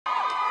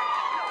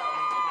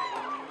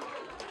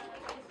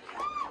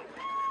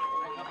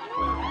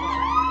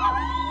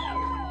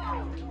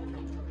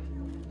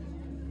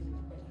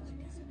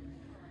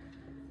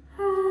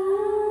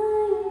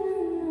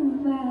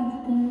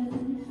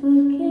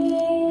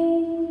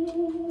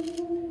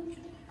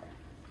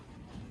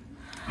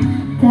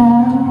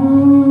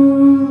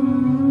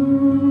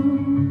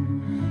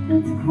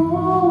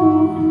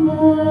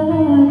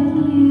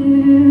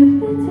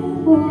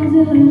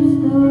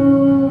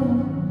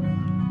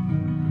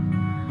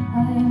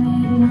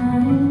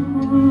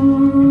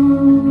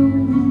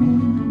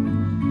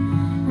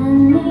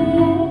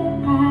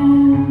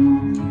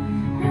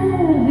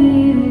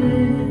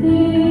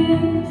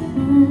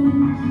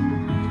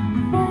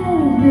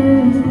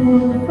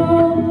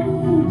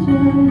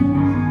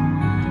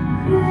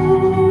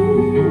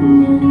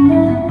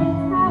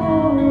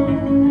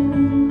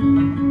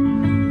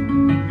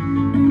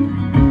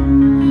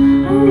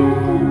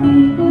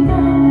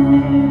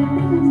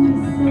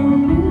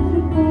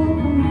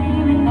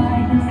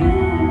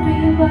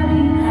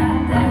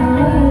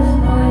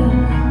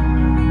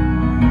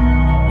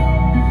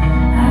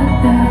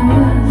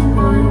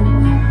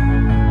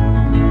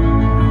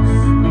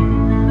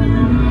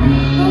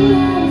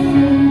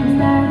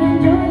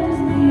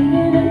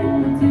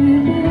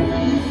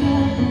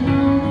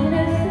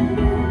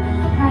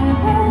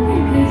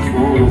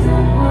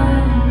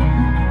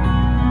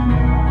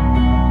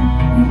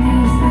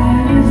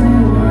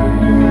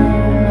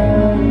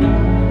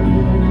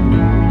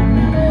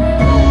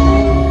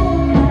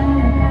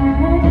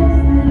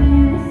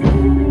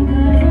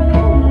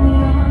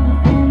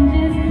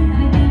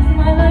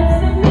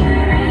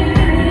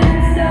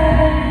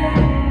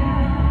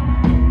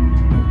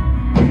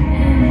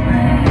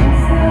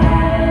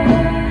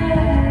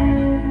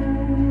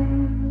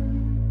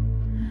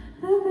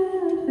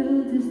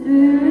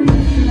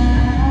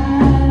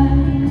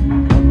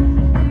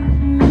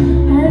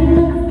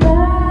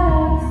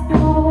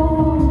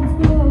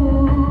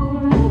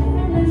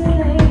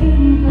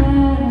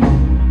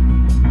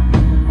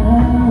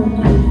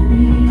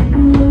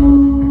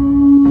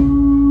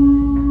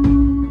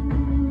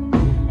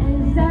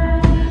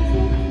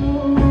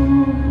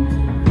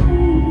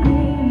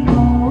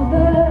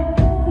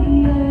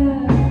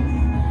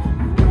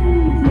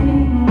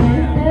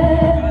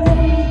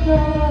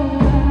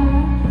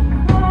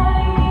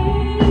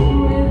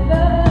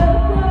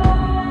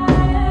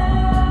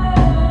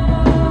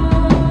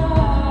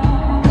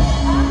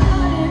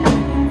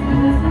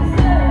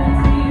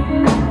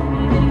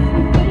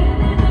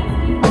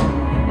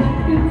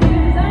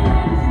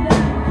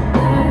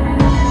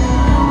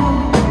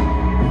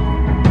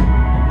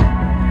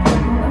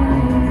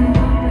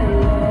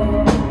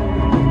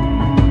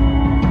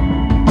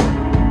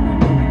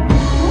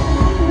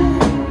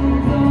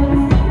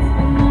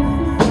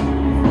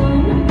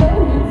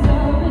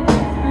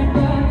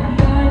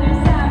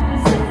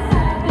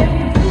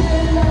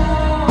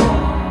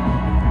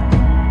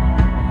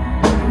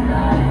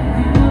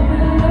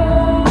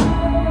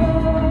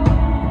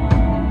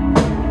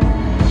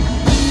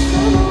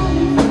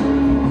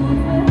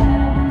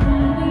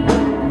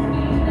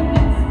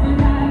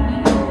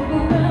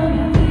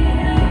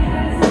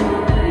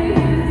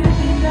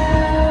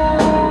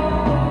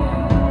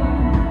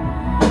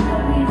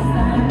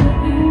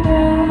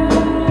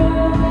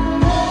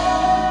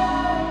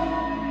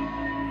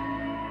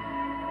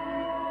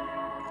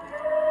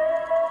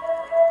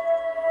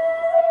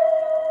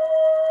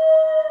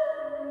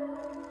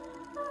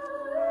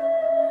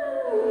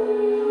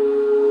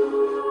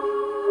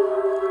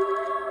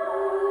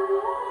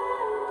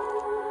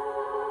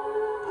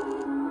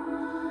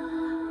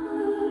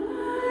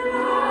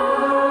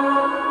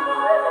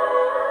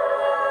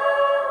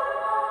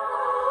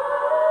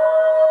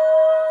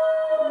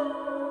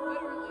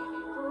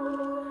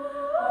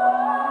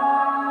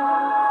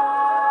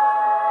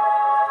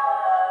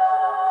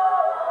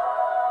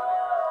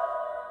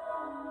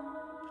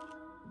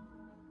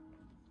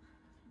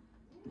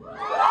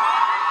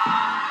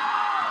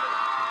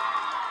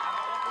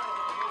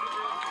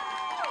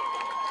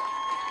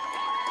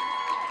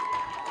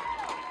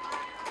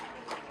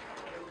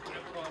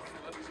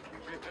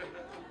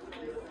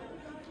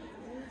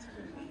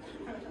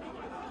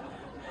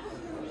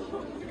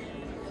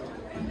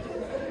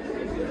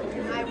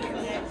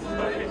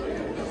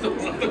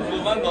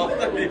Uma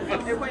nota ali.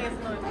 Eu conheço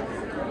o nome.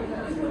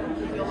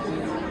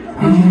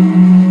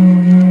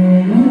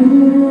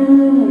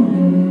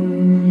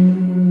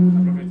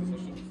 Aproveita sua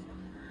chance.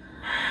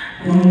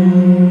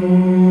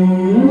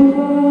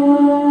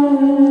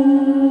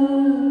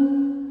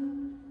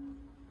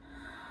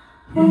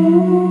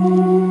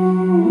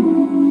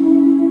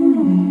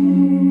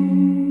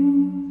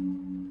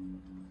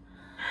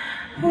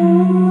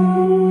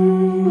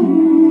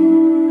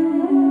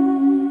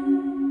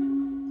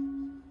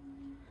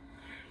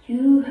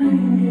 You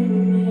handed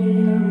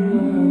me a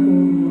mug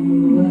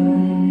of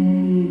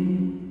wine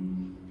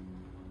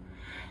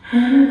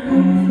and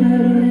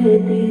comfort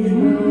with these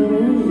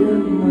waters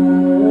of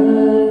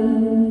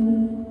mine.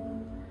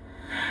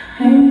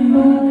 And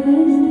for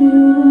this to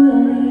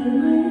leave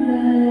my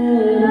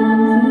head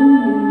onto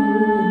you,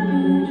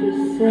 and you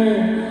just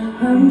said,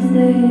 come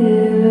stay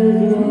here as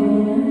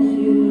long as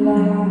you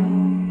like.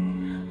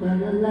 Well,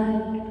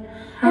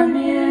 I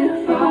needed a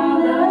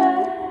father,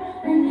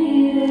 I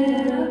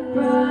needed a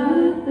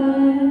brother,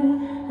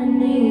 I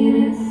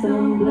needed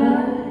some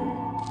blood,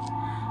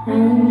 I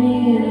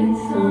needed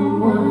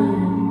someone.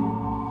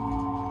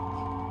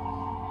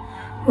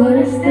 Would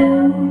I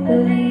still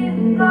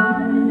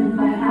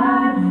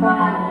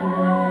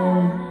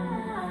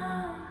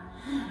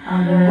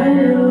I've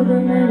heard all the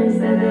men who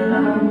said they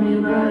love me,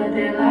 but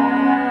they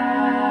lie.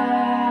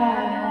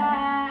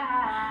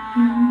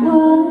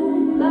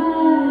 One by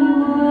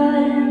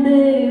one,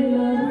 they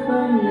fell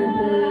from the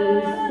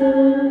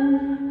pedestal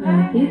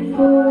right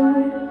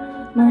before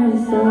my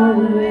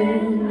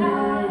sovereign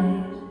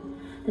eyes.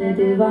 The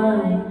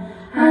divine.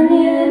 I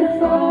needed a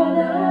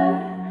father,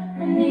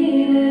 I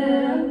needed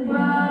a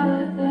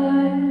brother,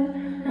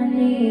 I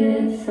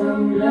needed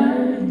some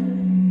blood,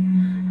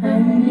 I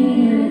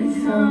needed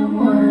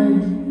someone.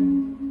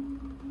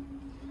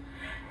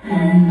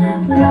 And the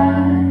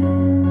blood,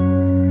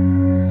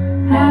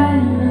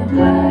 and the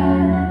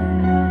blood,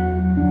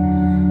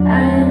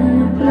 and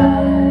the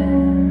blood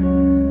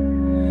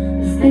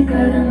is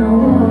thicker than the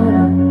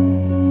water.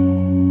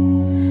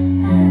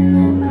 And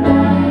the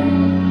blood,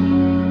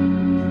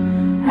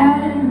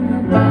 and the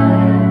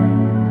blood,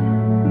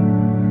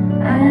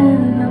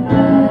 and the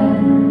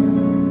blood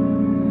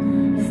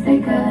is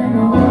thicker than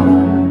the water.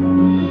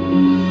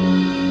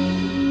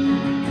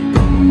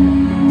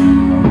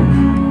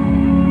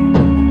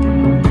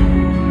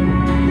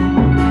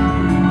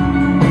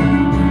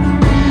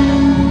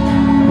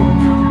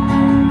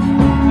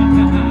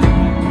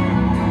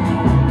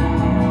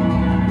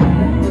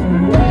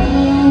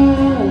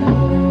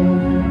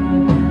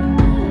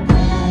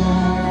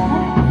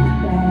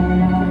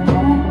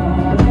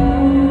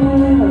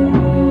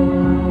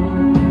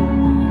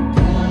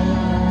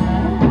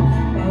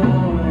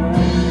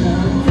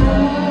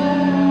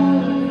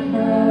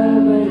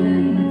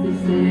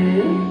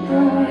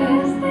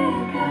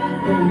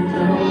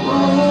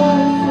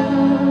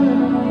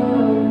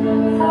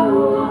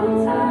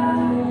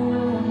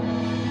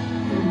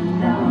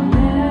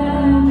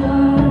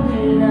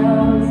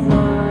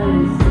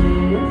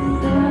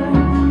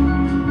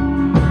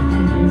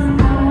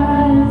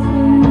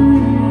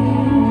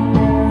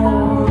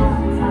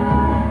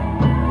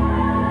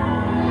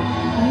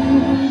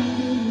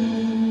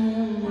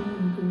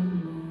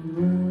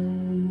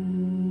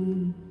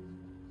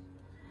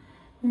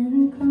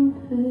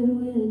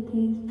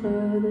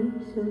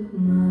 Of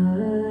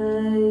mine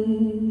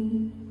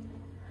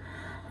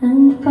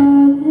and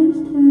fathers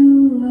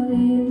too, I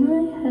lay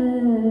my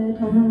head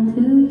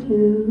onto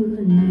you,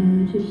 and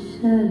you just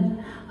said,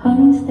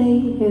 honey, stay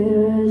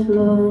here as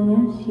long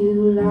as you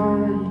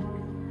like.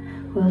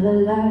 Well, I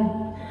like.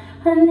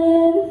 I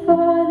need a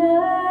father,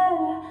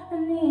 I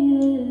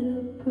needed a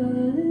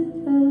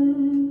brother,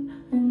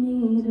 I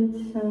needed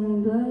some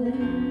blood,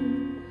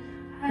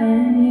 I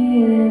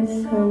needed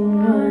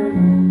someone.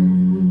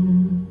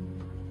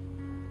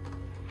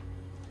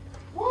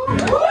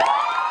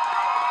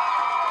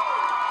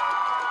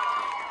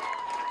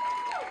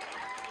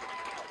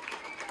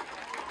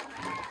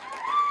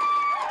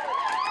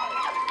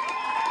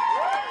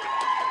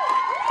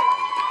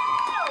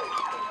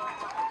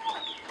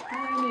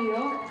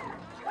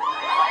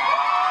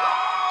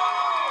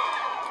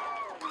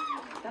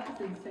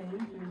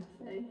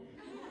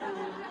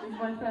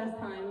 My first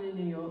time in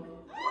New York.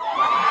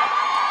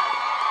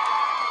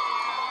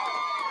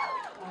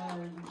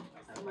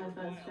 My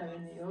first show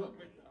in New York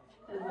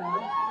as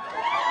well.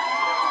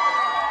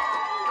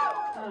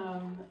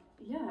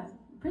 Yeah,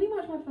 pretty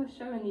much my first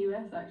show in the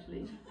US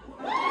actually.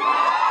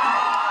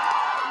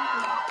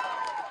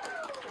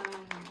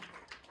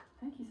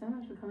 Thank you so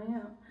much for coming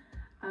out.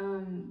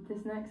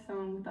 This next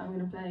song that I'm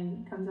going to play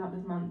comes out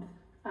this month,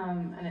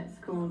 and it's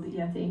called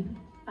Yeti.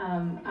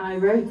 I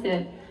wrote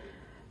it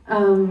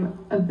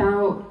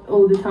about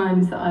all the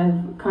times that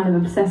I've kind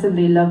of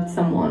obsessively loved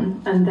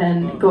someone and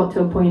then got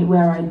to a point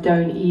where I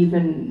don't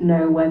even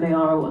know where they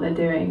are or what they're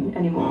doing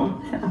anymore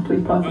after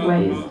we parted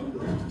ways.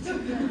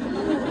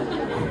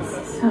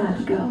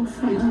 Sad girl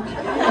summer.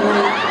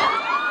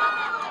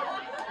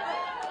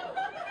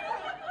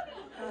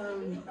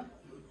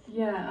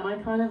 Yeah, and I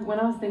kind of, when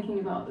I was thinking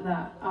about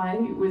that, I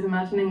was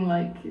imagining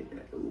like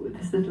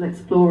this little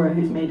explorer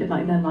who's made it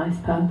like their life's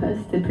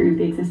purpose to prove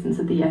the existence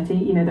of the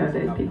Yeti. You know, there are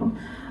those people.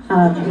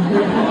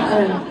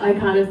 I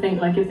kind of think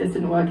like if this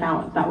didn't work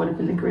out, that would have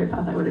been the career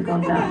path I would have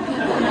gone down.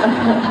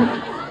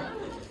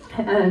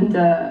 And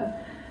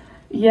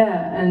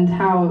yeah, and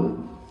how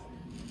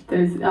I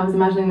was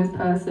imagining this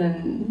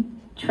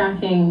person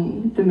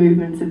tracking the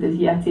movements of this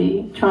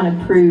Yeti, trying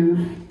to prove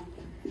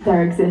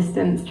their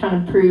existence,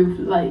 trying to prove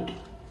like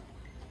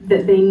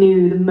that they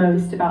knew the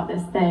most about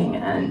this thing,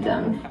 and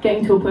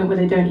getting to a point where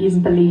they don't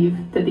even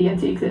believe that the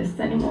Yeti exists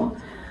anymore.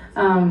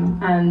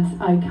 And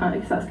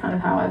because that's kind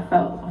of how I've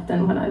felt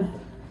often when I've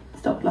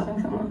stopped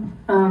loving someone.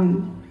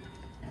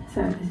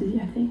 So this is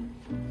Yeti.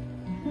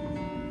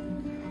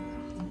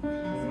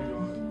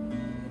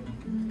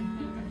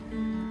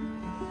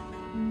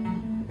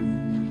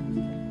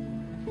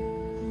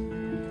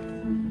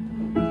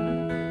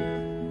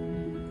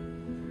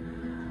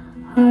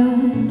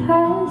 Our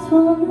paths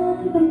will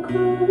never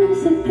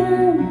cross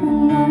again,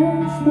 and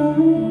that's the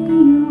way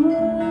you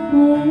were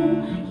when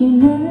you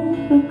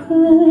never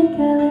could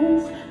care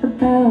less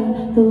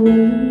about the way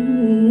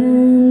we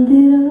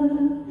ended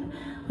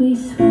up. We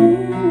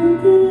swim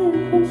in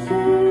different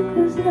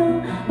circles now.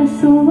 I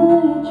saw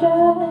your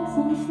tracks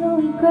in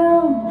snowy grass.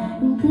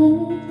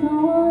 didn't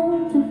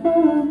want to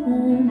follow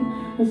them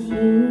as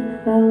you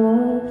fell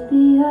off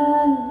the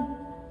earth.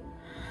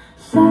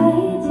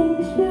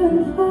 Sightings few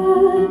and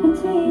far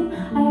between.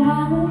 I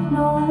have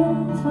no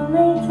words when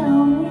they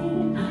tell me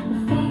the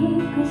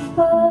feet are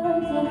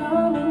spotted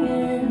humming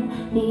in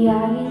the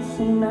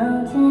icy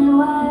mountain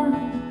west.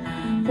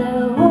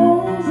 There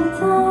was a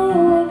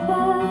time I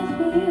felt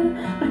for you,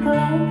 would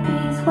collect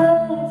these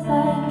words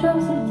like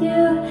drops of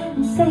dew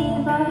and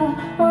savor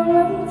on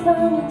my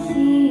tongue in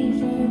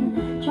season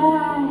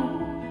dry.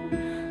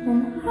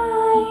 And I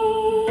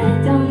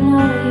don't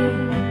know you.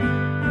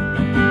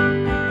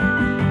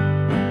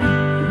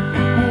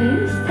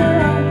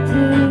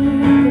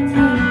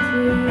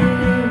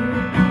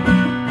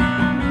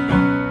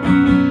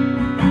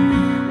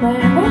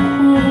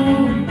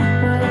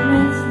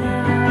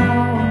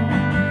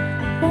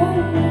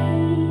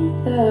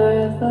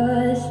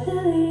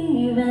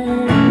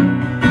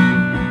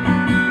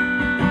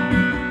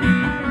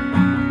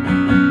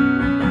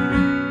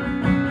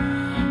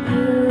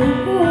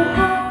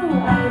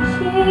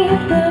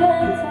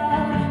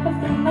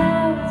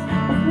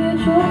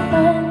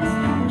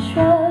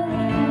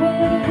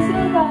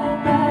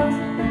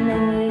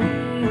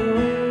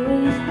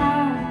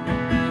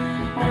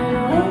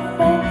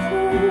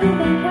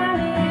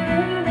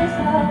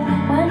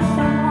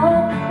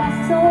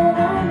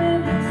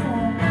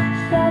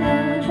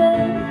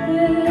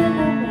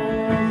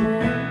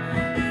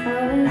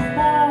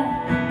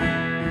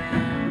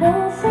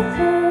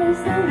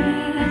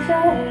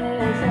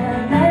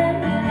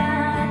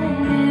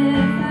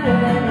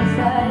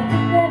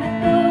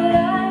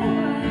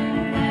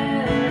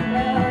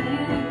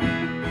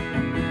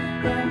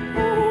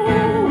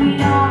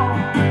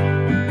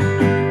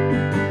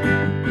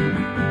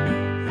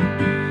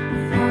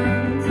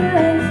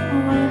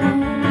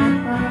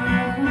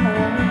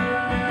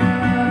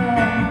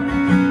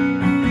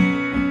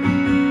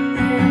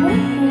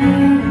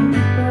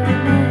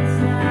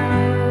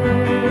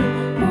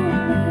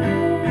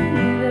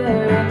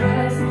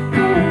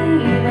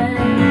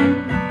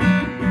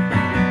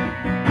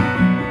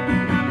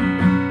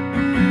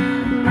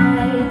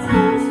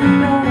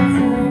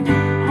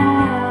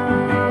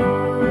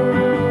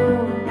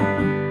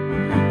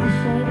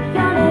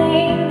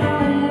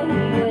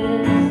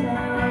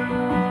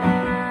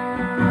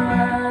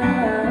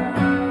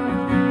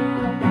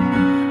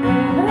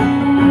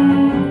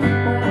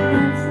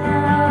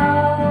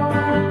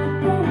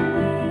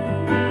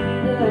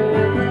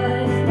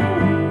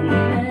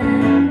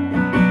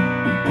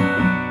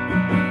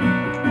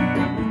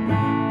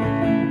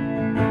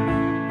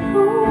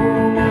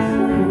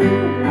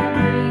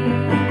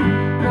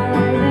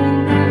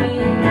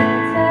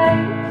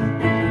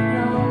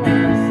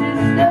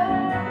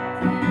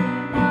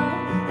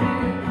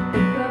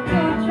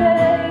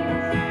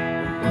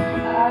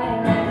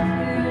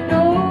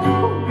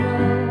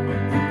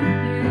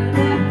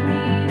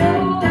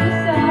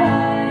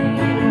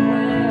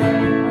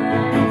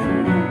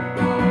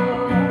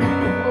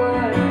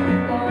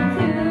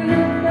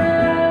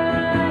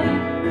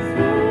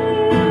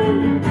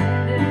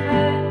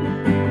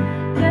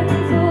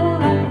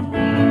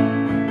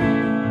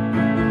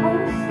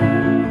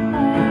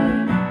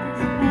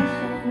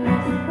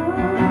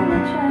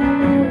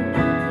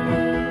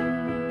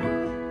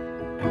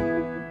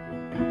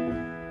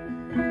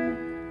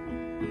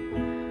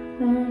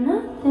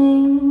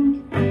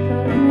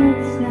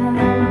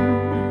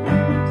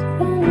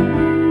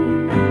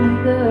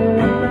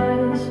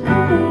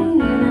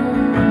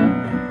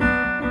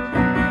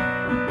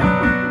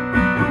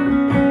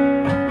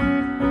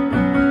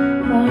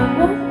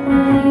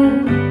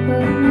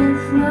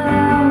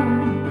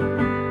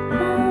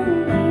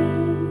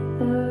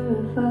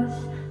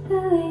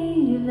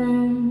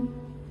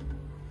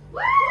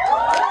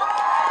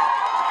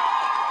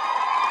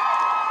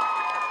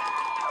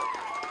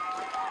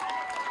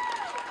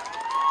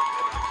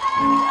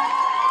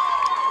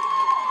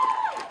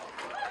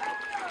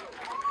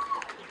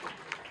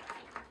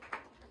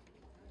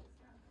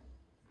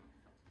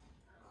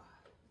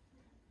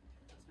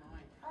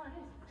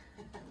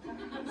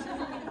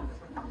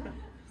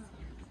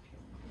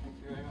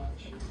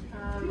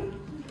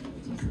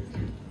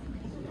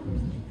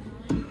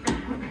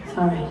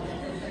 Sorry.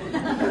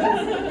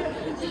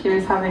 She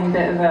was having a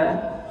bit of a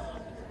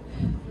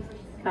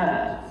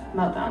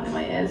meltdown in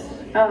my ears.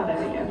 Oh, there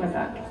we go, we're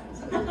back.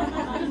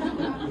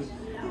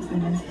 That was an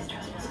immensely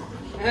stressful song.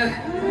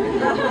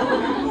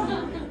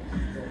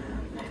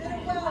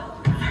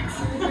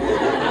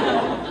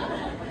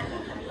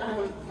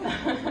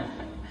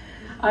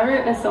 I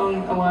wrote a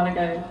song a while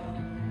ago,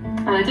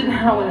 and I didn't know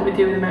how well it would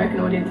do with American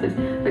audiences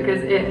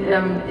because it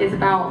is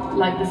about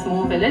like the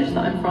small village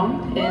that I'm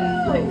from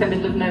in like the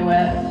middle of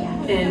nowhere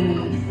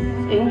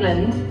in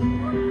England.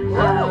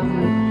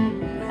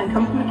 I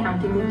come from a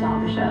county called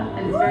Derbyshire,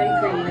 and it's very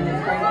green and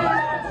it's very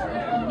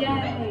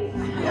yay!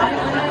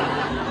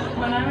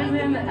 When I was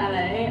in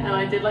LA and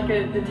I did like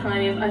the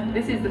tiniest,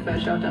 this is the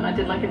first show I've done, I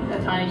did like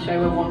a tiny show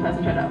where one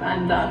person showed up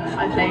and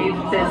I played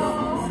this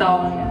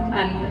song,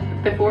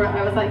 and before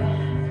I was like,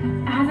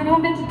 Has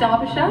anyone been to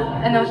Derbyshire?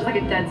 And there was just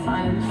like a dead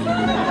silence.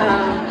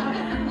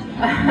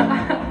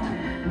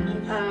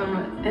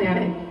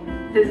 Anyway,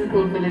 this is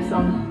called Village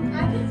Song.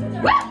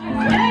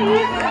 Yeah,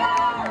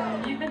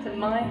 you've been to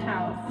my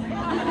house.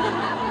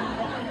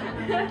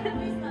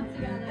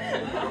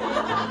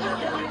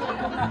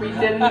 We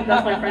didn't,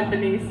 that's my friend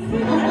Denise.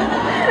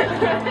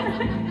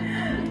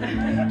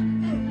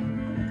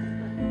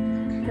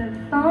 The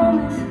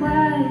farmer's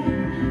wife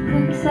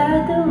looks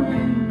out the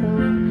window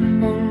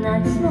in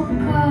that small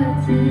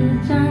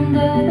cottage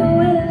under the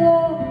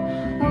willow,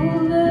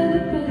 over the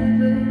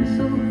river,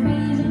 so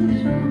freezing,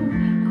 so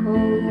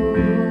cold.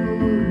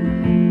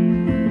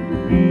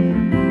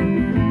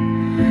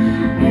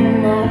 In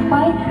that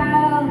white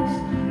house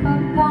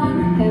up on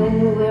the hill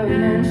where a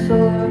man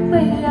saw a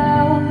way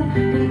out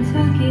and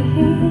took it,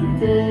 he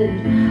did.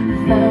 A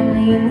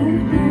family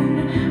moved in,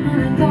 and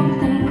I don't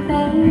think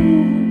they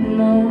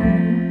know.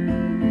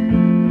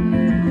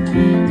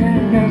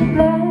 And the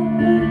blood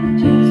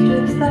just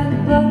drips like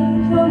blood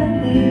from the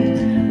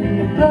leaves, and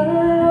the blood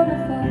on the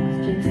fox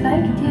drips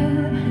like dew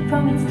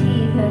from its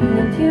teeth, and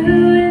the dew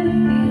in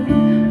the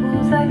field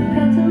falls like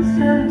petals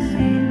so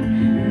sweet,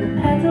 and the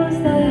petals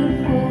they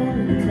fall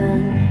and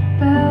turn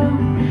brown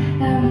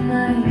at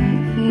my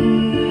feet.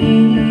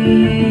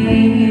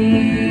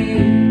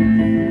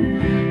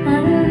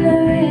 And the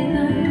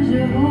rhythms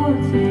of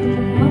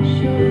autumn wash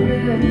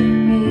over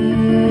me.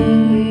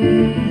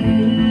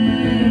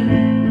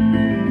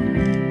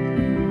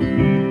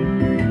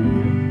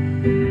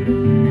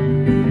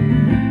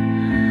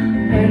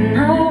 When I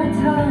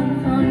return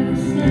from the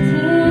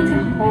city to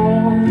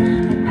home,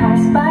 I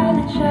pass by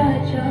the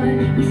churchyard,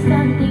 he's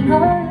standing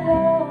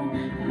alone,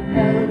 an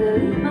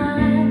elderly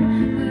man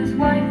whose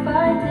wife I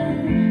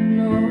didn't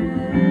know.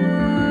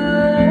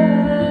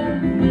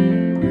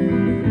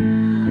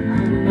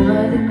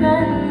 Mother,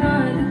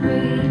 grandmother,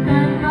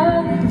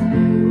 great-grandmother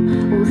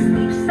too, all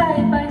sleep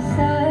side by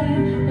side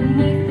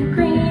beneath the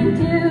green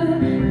dew.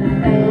 The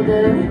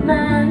elderly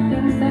man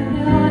thinks that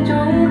he'll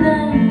join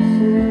them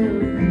soon.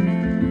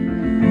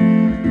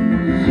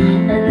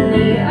 And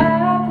the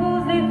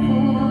apples they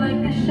fall like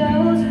the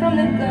shells from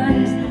the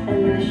guns,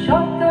 and the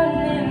shotgun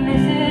it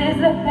misses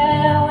the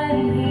hair when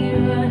he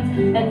runs,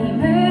 and he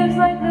moves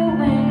like the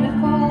wind with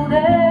cold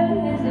air in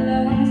his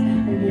lungs,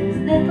 and his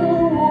little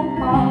warm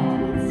heart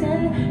beats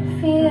in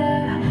fear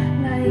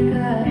like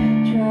a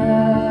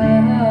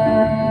drum.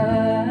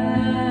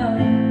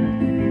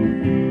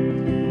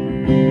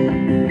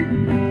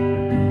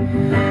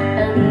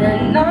 And the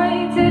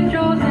night it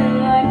draws in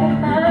like a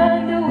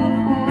hand of a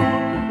fool,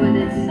 with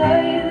its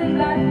sighs and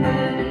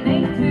blackbird and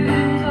eight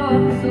tunes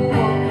of a soul.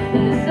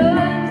 And the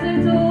sun's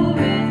little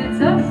visits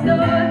are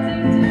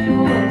starting to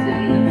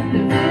shorten. The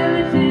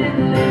village it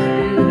looks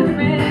through the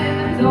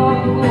rhythms of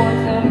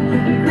autumn,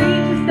 and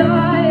creatures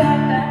die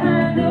at the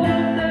hand of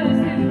those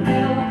who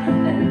kill,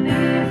 and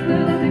leaves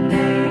will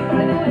decay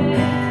by the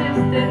winter's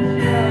dead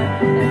chill,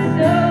 and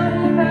some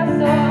will pass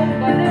on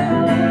by their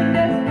own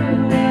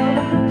desperate will,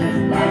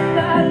 just like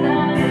that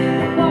land in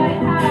the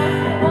white house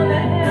on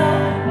the hill,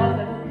 while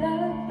the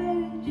black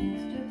village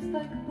drips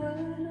like blood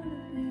on the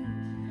leaves,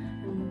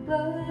 and the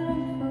blood on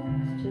the fox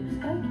drips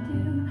like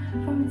dew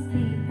from its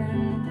teeth, and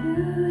the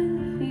dew in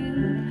the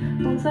field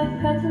falls like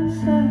petals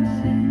so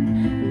sweet,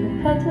 and the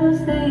petals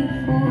they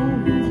fall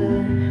into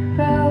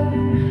brown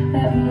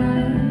at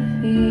my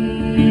feet.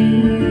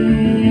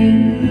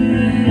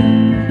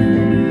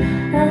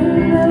 And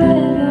the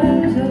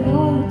rhythms of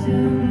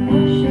autumn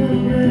wash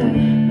over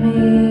me.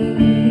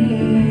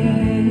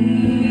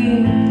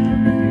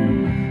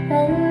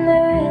 And the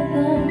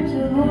rhythms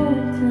of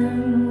autumn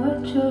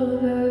watch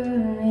over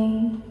me.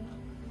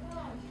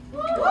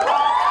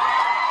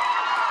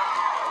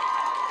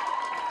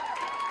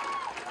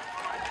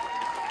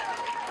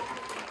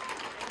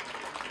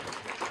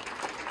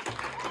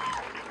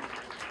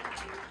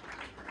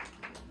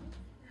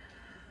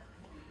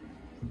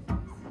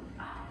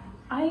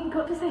 I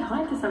got to say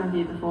hi to some of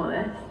you before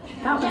this.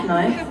 That was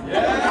nice.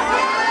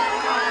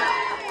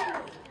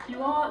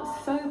 You are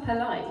so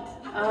polite.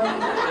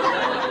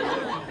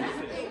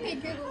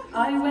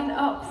 I went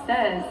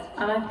upstairs,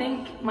 and I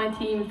think my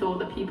team thought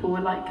that people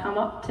would like come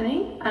up to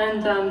me,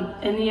 and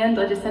in the end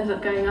I just ended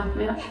up going up and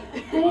being like,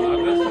 hey.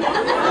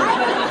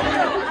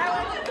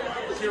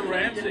 She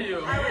ran to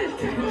you.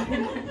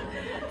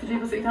 Did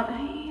people sit down?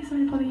 Hey,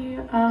 sorry to bother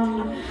you.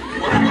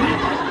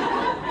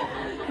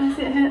 Can I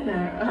sit here? No.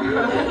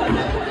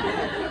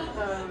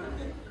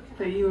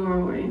 But you were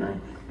all really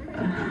nice.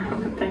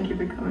 Thank you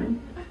for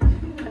coming.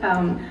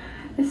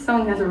 This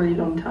song has a really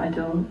long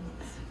title.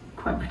 It's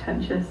quite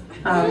pretentious.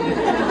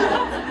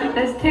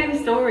 There's two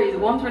stories.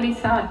 One's really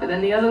sad, but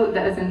then the other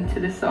that is into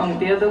the song.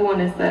 The other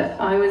one is that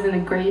I was in a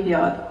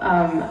graveyard,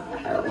 and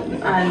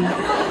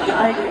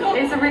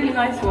it's a really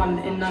nice one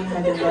in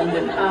Nunhead in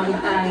London.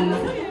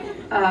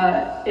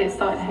 It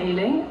started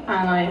hailing,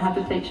 and I had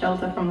to take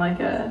shelter from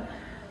like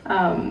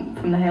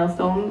from the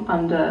hailstorm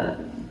under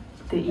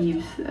the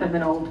eaves of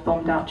an old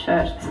bombed out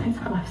church. This makes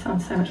my life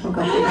sound so much more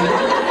gothic.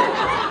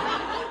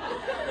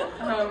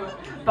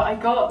 But I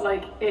got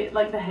like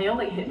the hail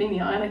hit me in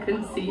the eye and I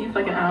couldn't see for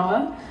like an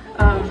hour.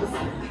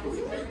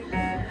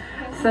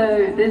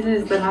 So this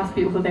is the last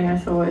beautiful thing I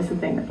saw. It's the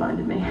thing that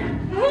blinded me.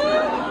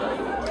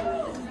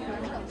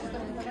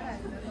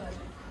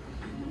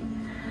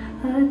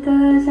 A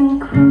dozen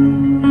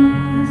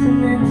crows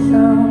and then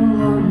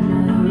some on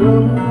the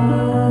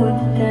road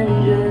to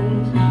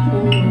Dendrons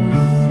in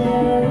the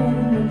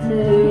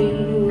cemetery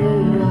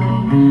where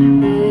I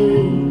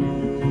lay,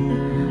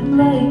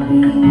 like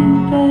we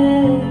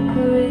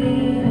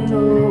decorated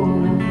all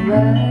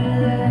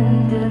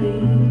randomly.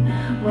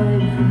 My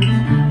foot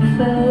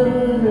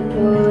fell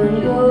upon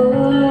your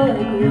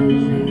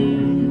grave,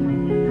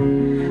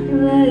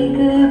 like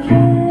a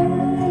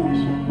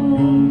branch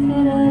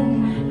pointed up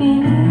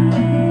beneath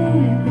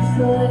the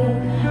soil.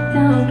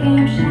 Down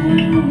came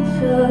sheets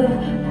of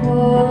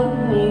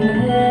pouring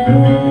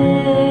hail.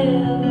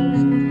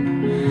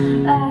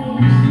 I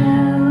am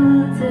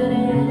sheltered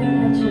in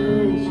the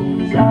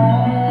churches I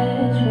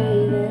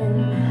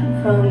traded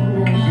from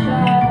the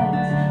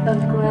shards of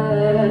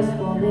glass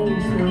falling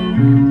so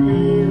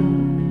pale.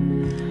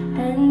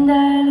 And I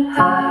looked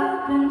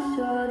up and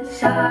saw the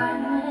sun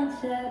that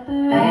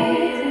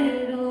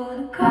separated all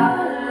the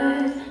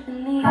colors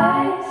and the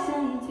ice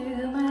into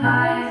my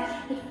eyes.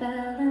 It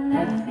fell and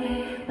left me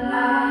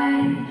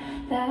blind.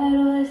 That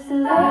was the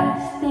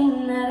last thing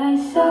that I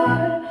saw.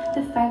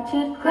 The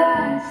fractured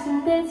glass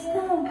and its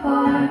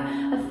downpour.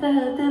 I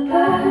felt the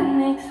blood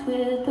mixed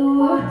with the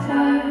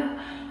water,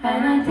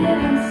 and I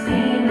didn't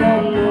see no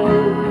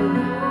more.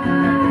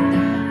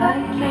 I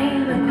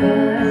came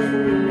across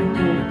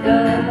the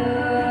dust.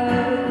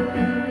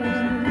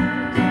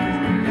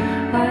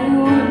 I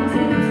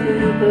wanted to,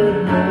 but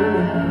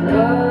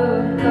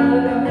out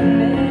of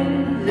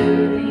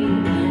misery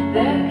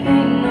there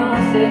came no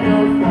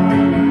signal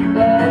from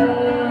above.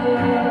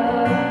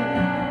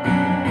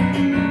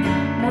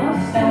 No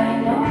sign,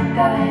 no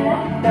guide, I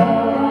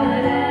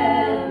thought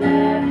ever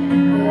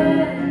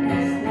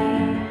witnessed me,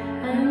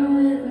 and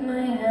with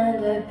my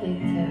hand I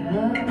picked her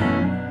up.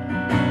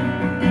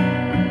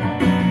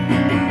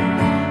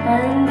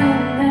 And in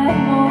that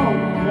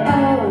moment,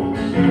 all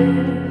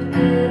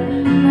shifted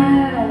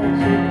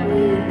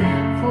magically.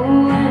 For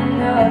when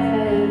your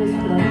feathers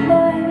flood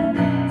my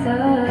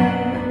touch,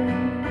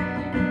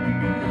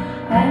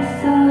 I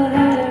saw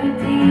her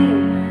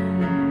demon.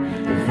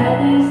 The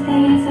feathers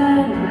they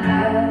turned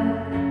black.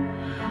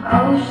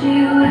 Oh, she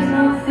was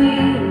no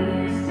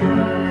phoenix or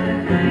a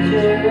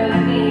creature of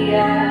the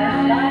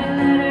ash. I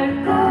let her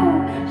go.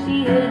 She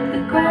hit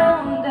the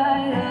ground. I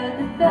heard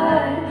the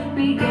thud.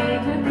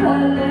 Regained her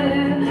color.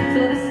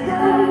 So the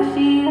sky,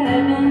 she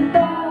had been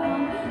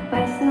bound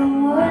by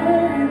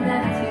someone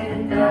that to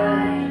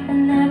die and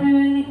never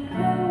really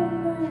found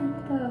my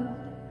thought.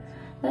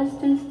 That's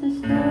just the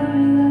story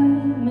I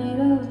made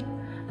up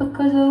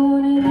because I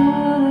wanted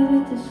all of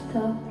it to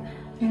stop,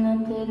 and I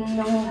didn't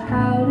know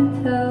how to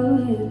tell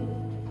you.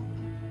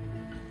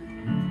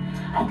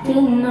 I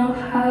didn't know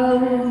how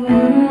to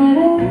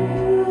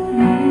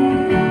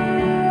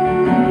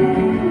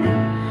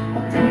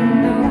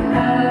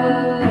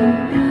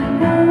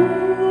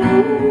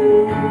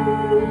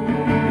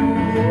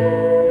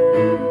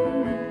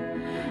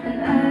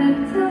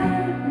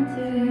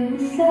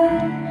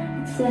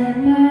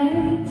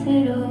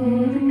separated all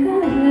the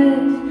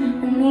colors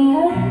and the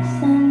ice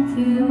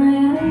into my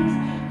eyes.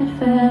 It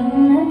fell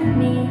and left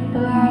me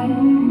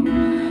blind.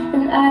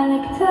 And I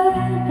looked up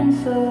and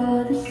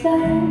saw the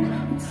sun.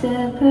 It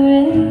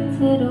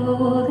separated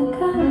all the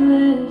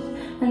colors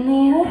and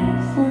the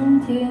ice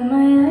into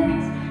my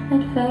eyes.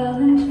 It fell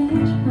and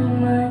changed my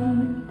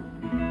mind.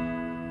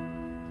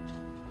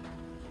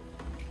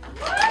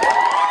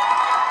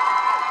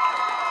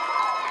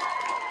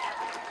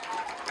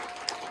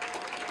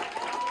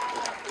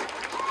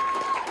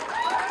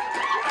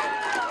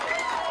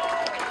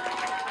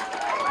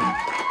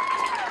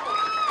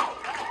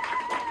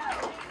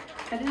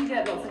 I do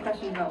get lots of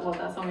questions about what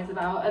that song is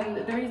about, and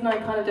the reason I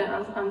kind of don't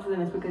answer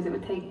them is because it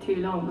would take too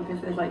long, because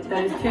there's like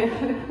those two,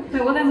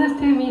 well there's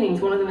two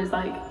meanings. One of them is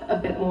like a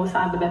bit more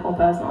sad, a bit more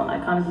personal, and I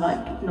kind of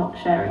like not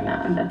sharing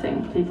that and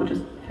letting people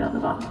just feel the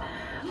vibe.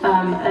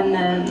 And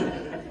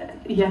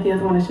then, yeah, the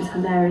other one is just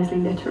hilariously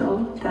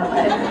literal, that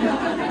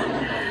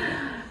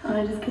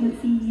I just couldn't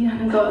see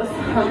and got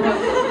some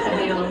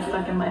hail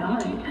stuck in my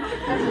eye.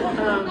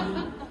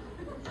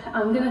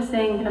 I'm gonna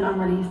sing an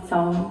unreleased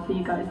song for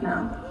you guys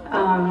now.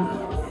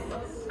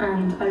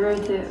 And I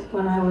wrote it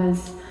when I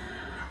was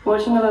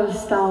watching a lot of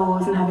Star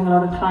Wars and having a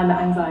lot of climate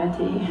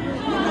anxiety.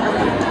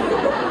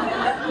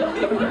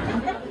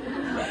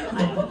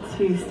 My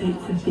two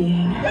states of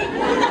being.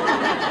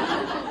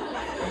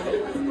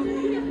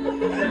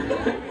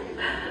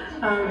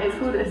 It's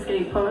called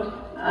Escape Pod.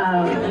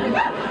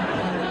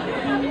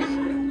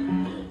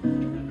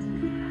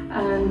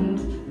 And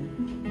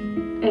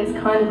it's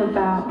kind of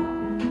about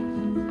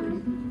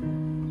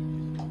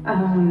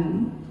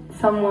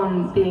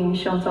someone being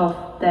shot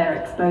off their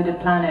exploded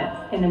planet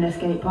in an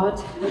escape pod.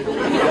 Like,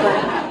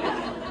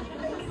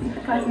 you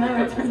guys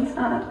know it's really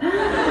sad.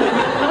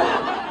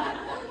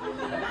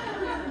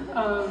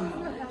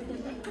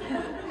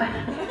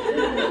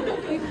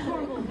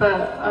 But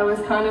I was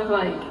kind of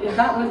like, if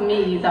that was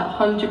me, that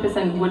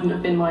 100% wouldn't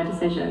have been my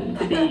decision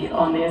to be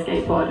on the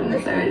escape pod, and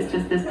so it's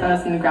just this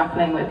person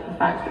grappling with the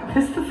fact that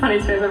this is the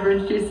funniest way I've ever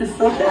introduced this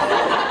song.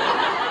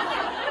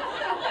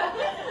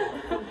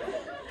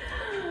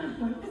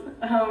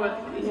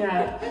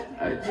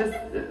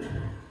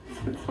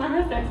 It's my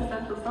most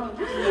existential song.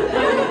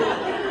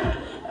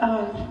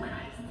 Oh,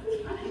 Christ,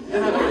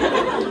 that's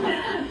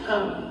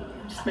funny.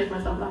 Just make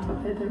myself laugh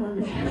up here, don't mind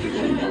me.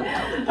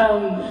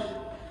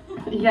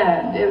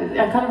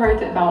 I kind of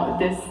wrote it about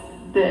the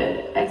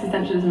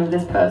existentialism of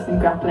this person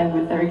grappling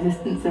with their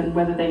existence and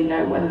whether they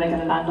know whether they're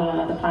going to land on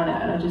another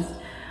planet. And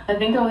I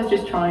think I was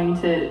just trying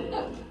to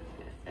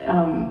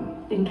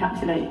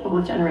encapsulate all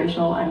the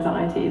generational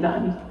anxiety that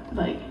I'm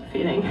like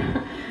feeling,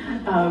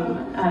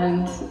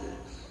 and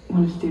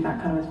wanted to do that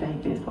kind of as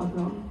vaguely as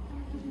possible.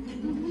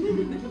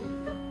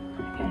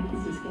 Okay, this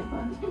is escape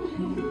plan.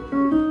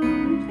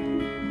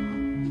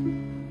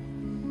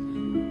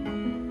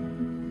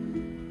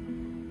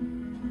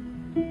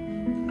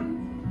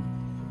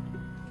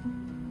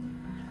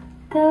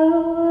 There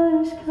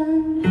was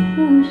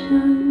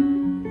confusion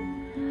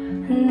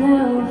and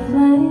there were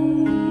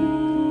flames.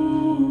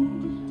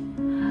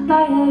 I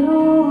had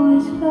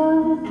always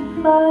felt the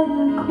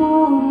fire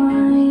call my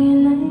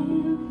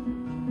name,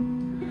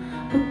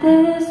 but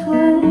this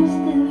was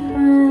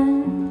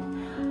different.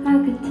 I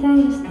could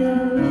taste the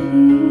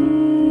fear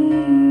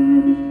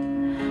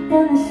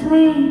and the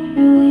sweet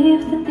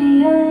relief at the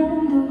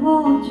end of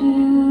all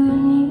drew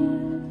near.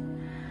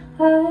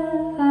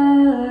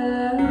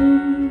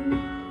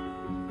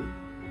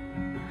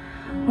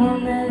 We'll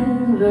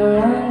never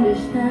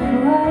understand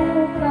why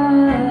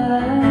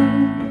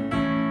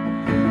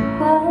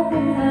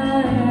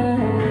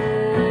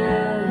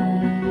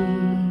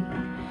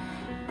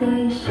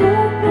they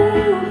showed me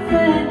off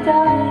the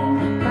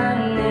dime. I'm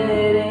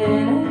knit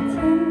in a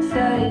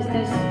tin-sized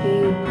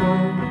escape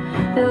pod.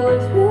 There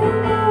was room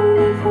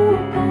only for a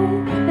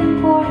bed and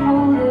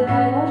porthole that I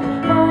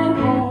watched my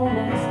home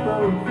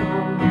explode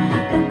from.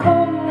 The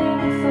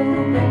coming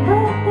sober,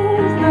 but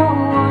there's no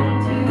one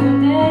to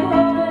get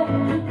on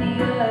the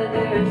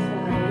other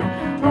side.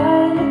 Why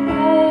did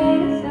I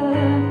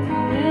deserve to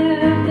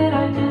live? Did I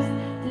just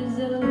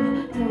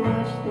deserve to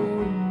watch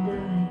them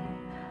die?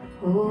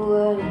 Oh,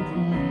 what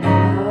did I?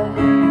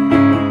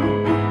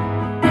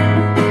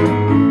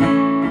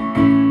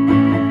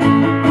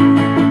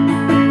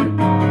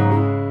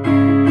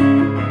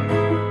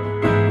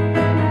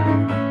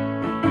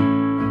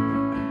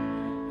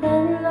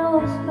 In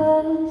those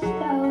first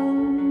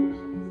hours,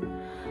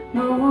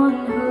 no one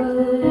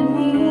heard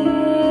me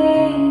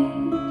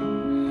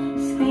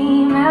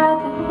scream at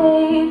the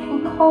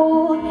hateful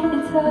cold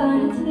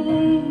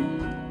eternity.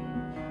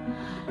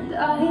 And I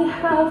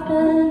have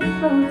been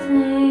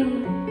floating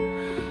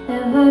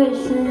ever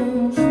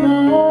since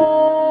then,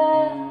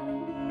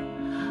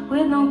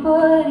 with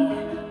nobody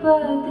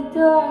but the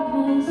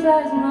darkness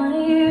as my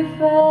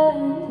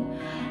friend.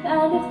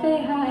 And if they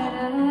had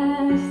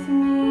asked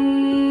me,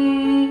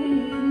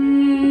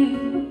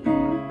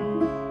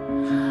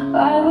 I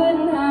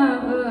wouldn't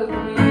have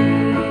agreed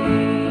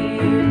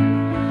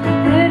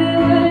that it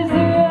was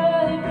the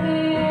right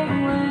thing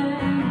when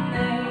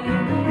they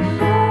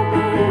showed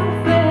me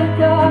off at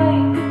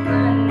dying.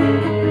 And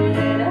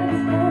in a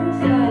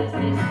tin-sized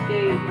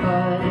escape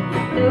pod,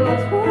 there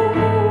was one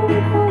only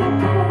for a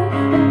bed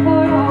and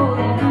porthole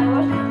that I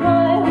watched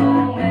my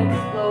home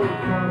explode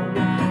from.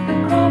 The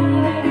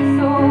coming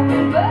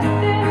sober, but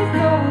there's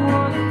no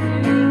one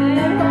to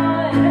get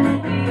on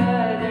the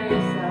other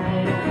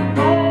side.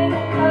 Why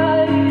did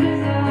I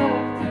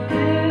deserve to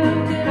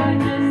live? Did I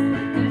just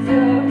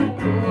deserve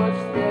to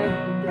watch them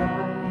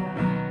die?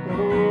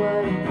 Oh,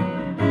 what did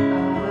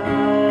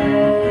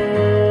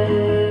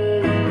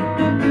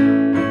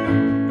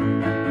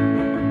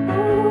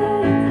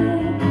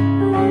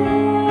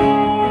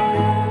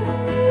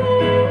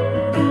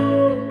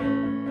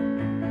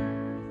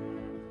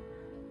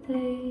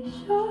they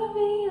showed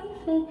me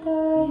off at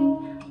dying.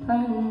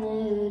 I'm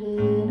knit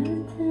in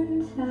a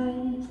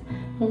tin-sized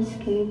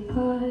escape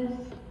pod.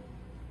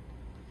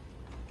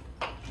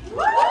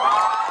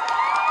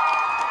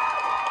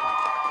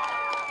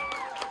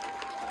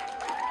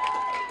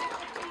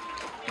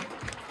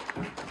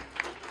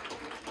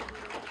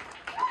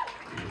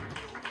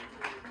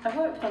 I've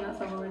worked on that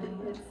song already.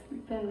 It's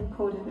been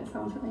recorded. It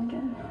sounds really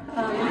good.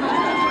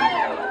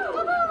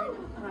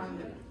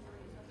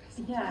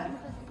 Yeah.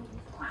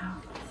 Wow,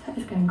 this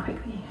is going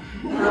quickly.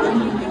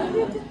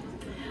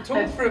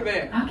 Talk for a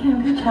bit. Okay,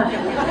 I'm gonna chat.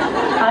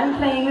 I'm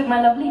playing with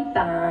my lovely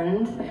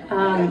band.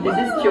 This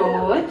is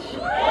George.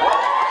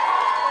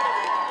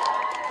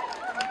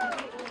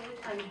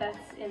 And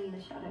Beth's in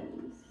the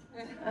shadows.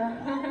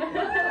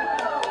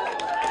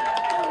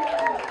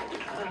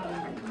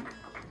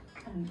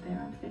 And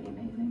they're absolutely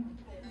amazing.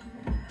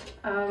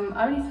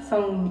 I released a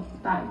song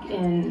back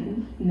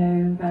in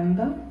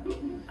November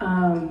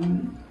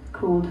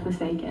called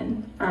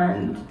Forsaken,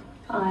 and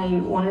I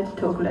wanted to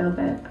talk a little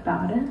bit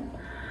about it.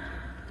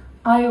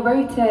 I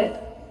wrote it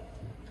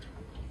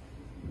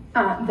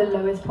at the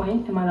lowest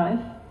point in my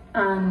life,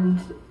 and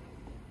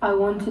I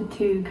wanted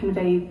to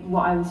convey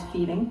what I was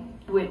feeling,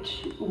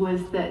 which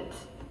was that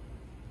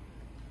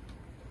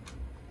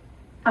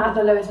at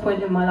the lowest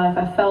point in my life,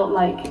 I felt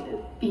like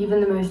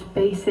even the most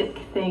basic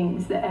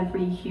things that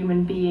every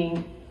human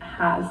being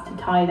has to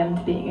tie them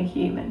to being a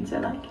human, so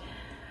like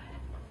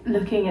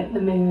looking at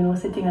the moon or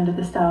sitting under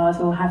the stars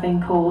or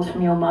having calls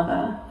from your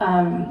mother,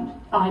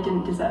 I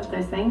didn't deserve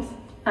those things.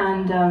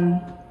 And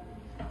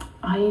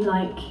I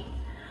like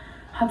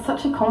had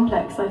such a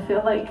complex. I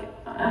felt like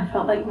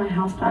my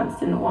houseplants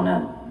didn't want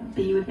to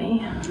be with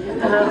me.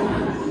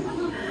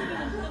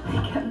 They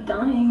kept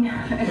dying.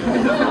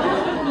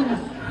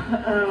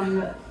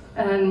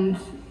 And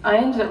I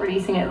ended up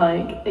releasing it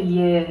like a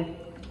year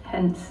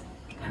hence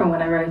from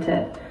when I wrote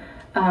it,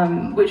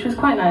 which was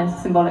quite nice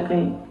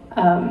symbolically.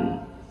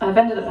 I've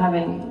ended up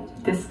having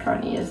this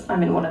current year.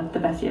 I'm in one of the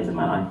best years of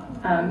my life,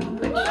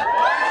 which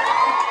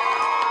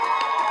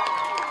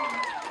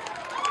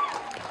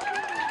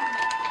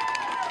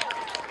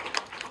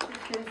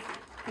is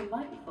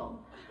delightful.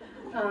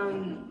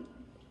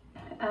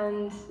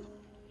 And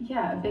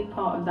yeah, a big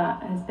part of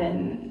that has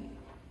been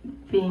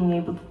being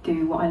able to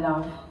do what I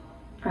love.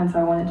 And so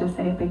I wanted to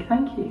say a big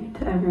thank you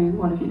to every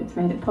one of you that's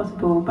made it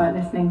possible by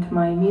listening to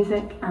my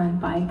music and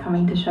by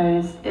coming to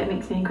shows. It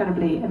makes me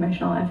incredibly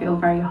emotional. I feel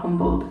very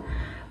humbled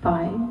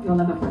by your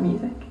love of my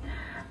music.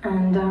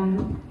 And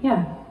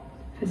yeah,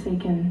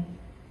 Forsaken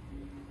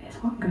is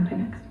what I'm going to play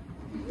next.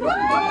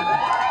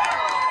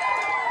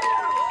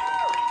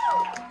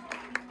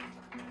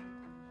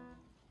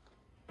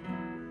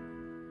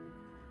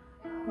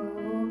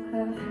 Woke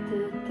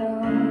after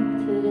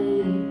dark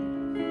today.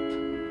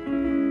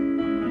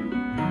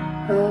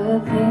 I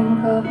think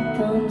I've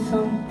done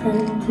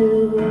something to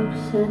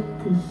upset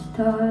the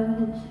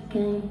stars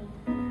again.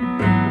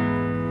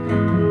 The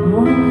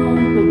moon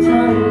every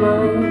time I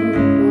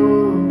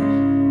close,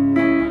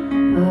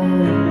 but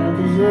I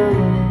deserve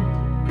it.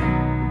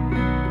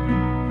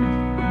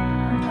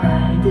 I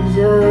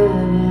deserve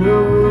it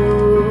all.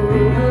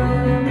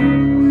 And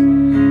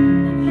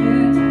if you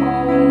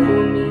told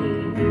me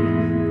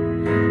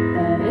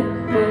that it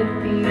would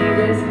be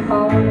this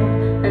hard,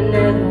 I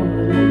never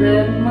would have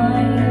let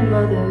my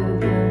mother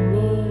burn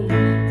me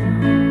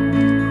down.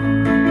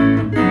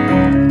 Make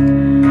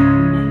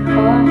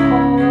her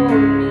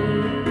hold me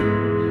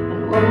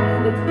and roll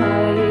the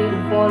tide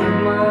of one of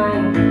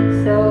mine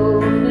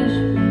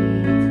selfishly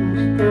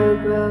touch the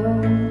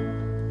ground.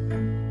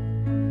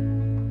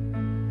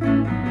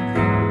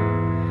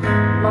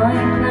 My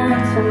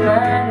plants are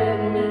mad at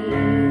me.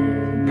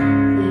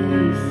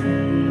 They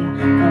say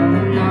I'm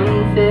an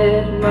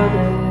unfit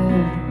mother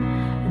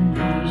and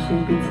they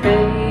should be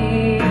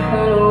taken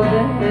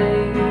away.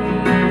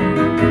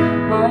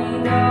 My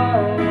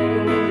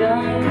darlings,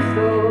 I'm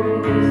so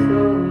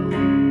sorry.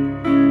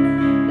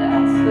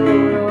 That's so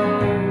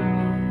wrong.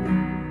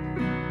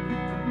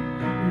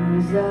 It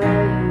was I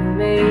who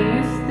made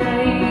you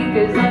stay,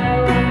 'cause I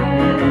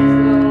was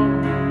wrong.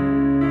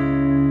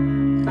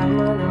 I'm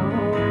not the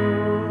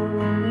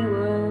only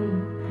one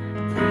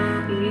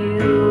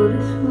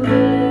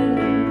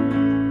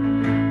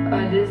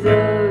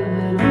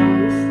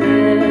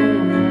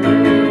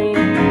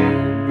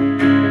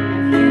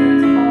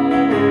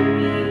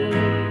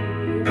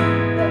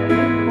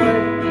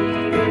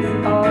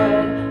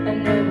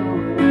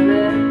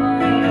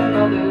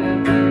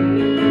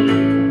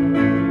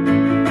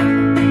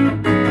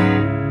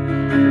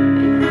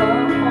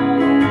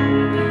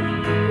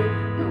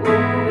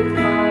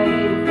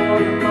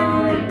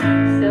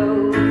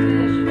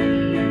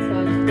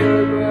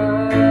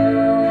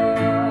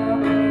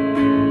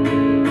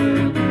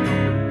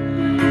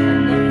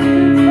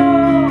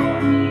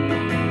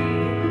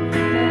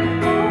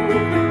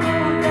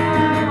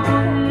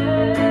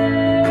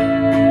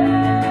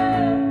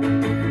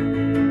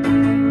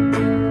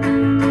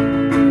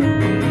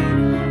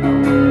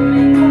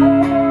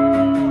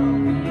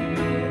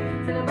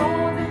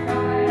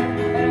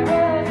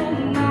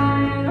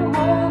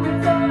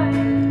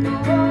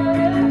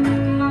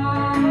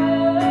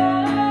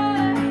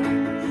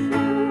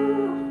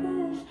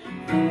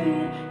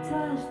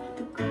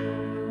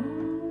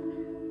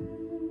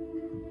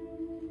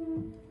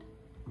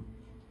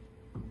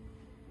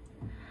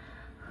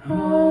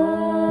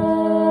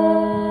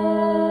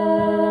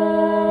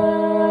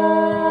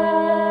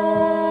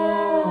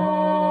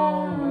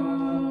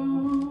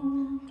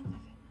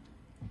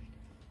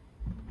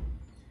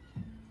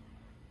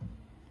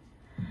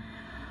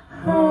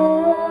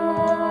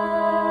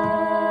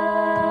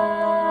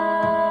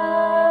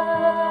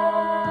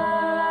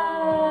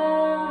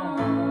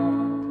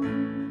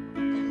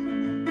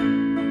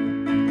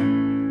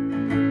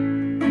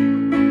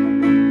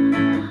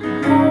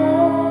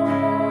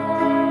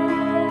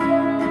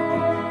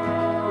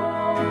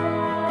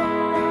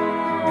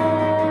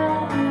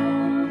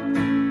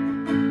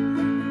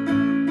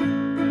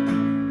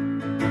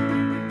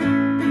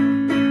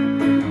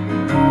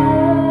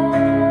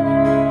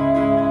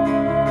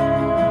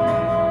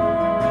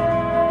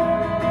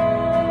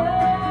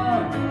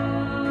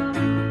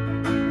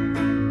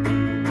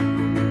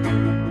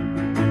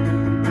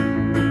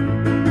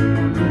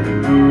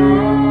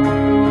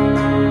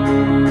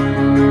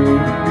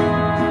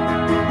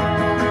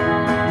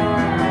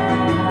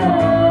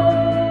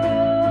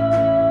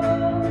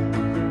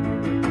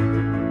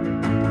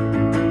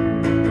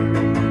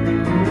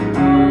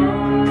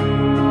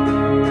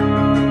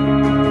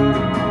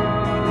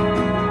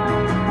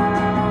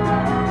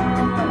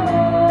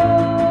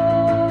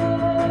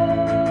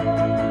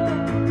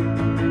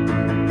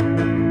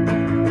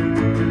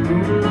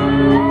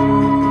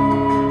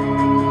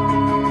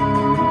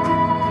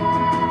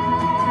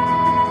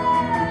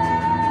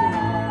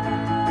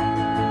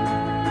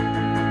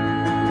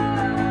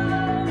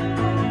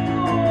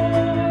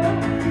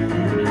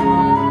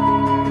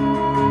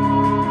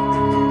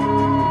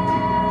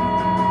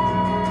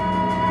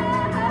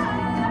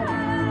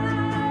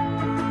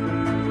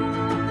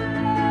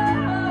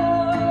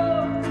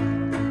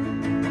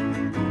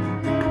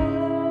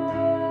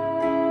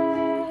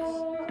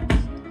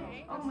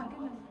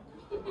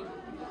Can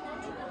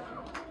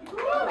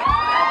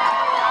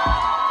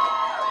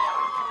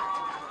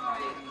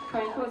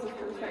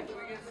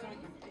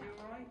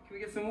we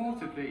get some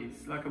water,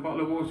 please? Like a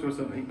bottle of water or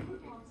something?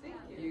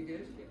 Are you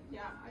good?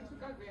 Yeah, I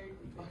think I'm very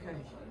good. Okay.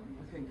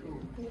 Okay, cool.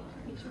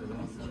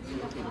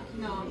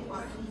 No, I'm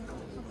fine.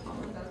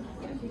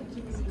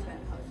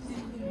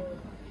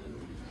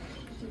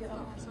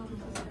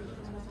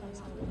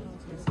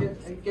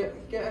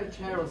 Get a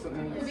chair or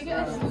something. Can we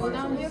get a stool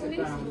down here, please?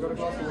 We've got a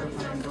glass of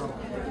water and go.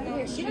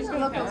 Here, she doesn't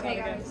look okay,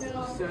 guys.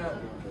 Just,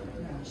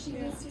 She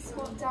needs to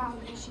squat down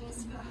and she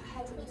needs to put her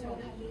head between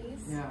her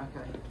knees. yeah,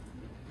 okay.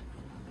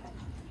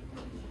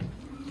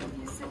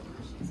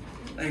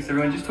 Thanks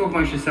everyone, just talk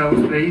amongst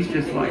yourselves please,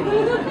 just like,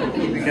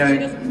 keep it going.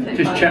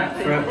 Just chat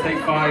for, take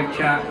 5,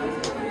 chat.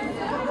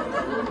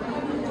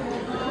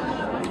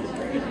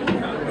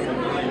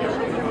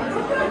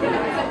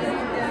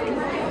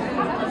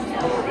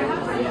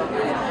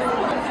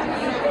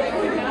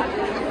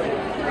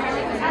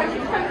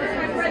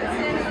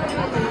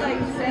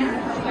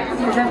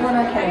 Is everyone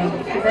okay?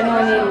 Does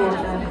anyone need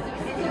water?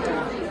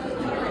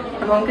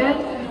 Everyone good?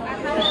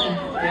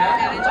 Yeah?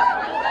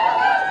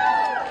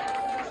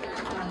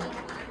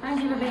 Thank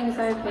you for being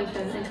so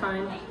patient and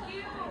kind.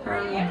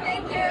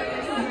 Thank you.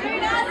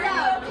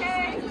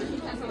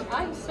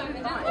 I'm so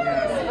fine.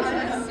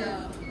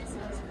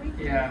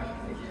 Yeah.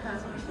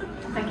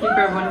 Thank you for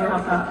everyone who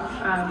helped out.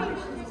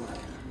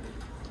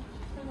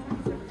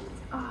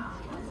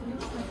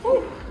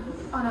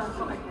 Oh no, it's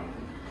not okay.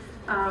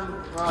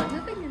 Right,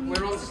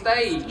 we're on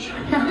stage.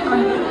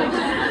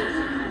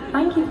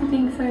 Thank you for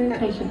being so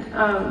patient.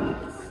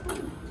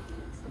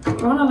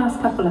 We're on our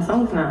last couple of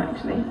songs now,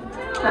 actually.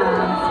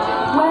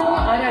 Well,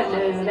 I don't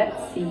know.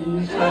 Let's see.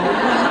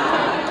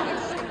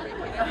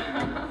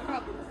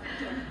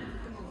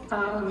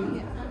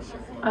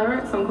 I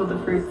wrote a song called "The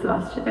Fruits"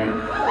 last year.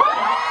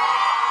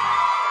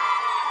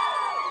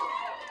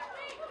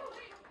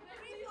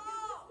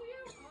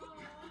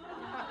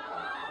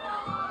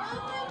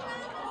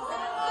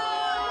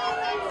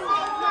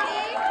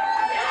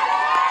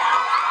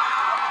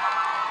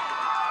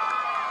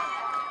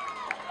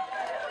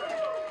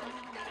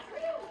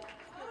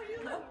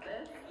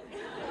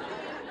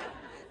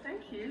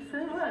 Thank you so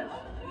much.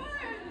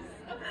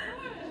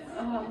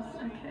 Oh,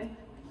 okay.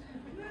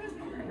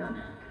 Hang on.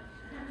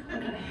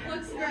 Okay.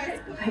 Looks great.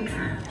 Thanks.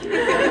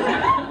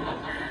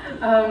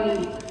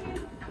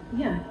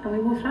 Yeah, and we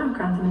wore flower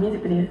crowns in the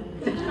music video.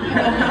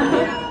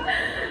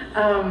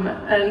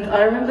 And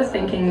I remember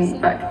thinking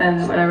back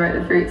then when I wrote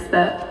The Fruits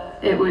that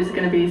it was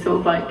going to be sort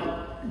of like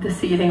the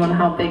ceiling on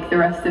how big the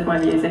rest of my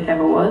music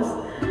ever was.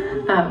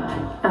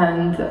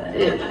 And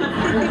it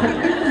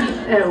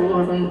it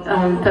wasn't,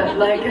 but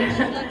like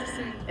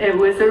it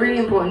was a really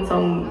important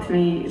song to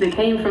me that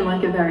came from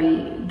like a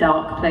very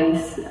dark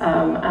place,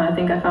 and I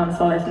think I found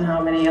solace in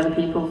how many other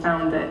people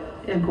found it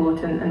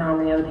important and how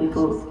many other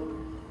people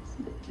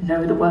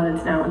know the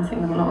words now and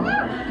sing them along.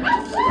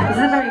 This is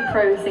a very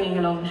pro singing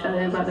along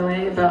show, by the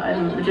way, but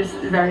I'm just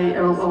very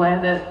aware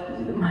that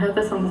my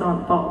other songs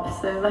aren't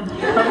bops, so like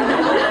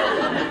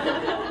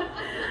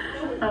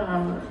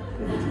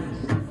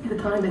the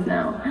time is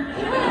now.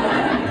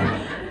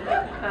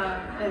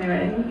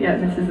 Anyway, yeah,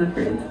 this is The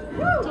Fruits.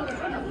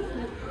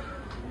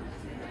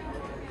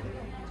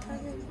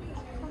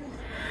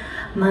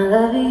 My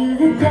love, you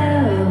the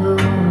devil.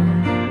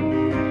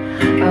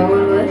 I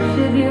would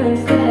worship you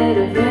instead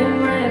of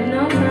him. I have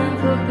no time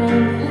for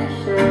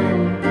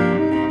confession.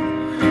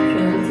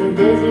 Turn to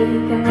dizzy,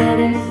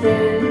 committing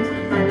sins.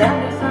 My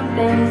love is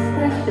something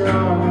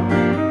special.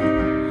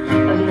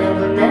 I've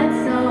never met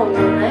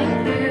someone like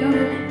you.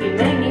 You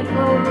make me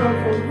fall from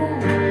heaven.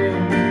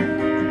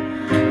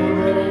 Oh,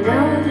 but I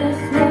know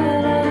just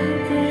what I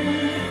did.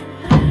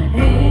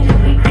 Hey,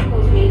 he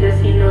calls me, does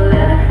he know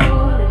that I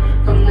fallen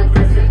from the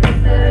precipice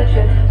that I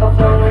tripped off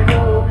long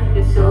ago?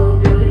 You're so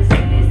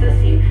beautiful, does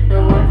he know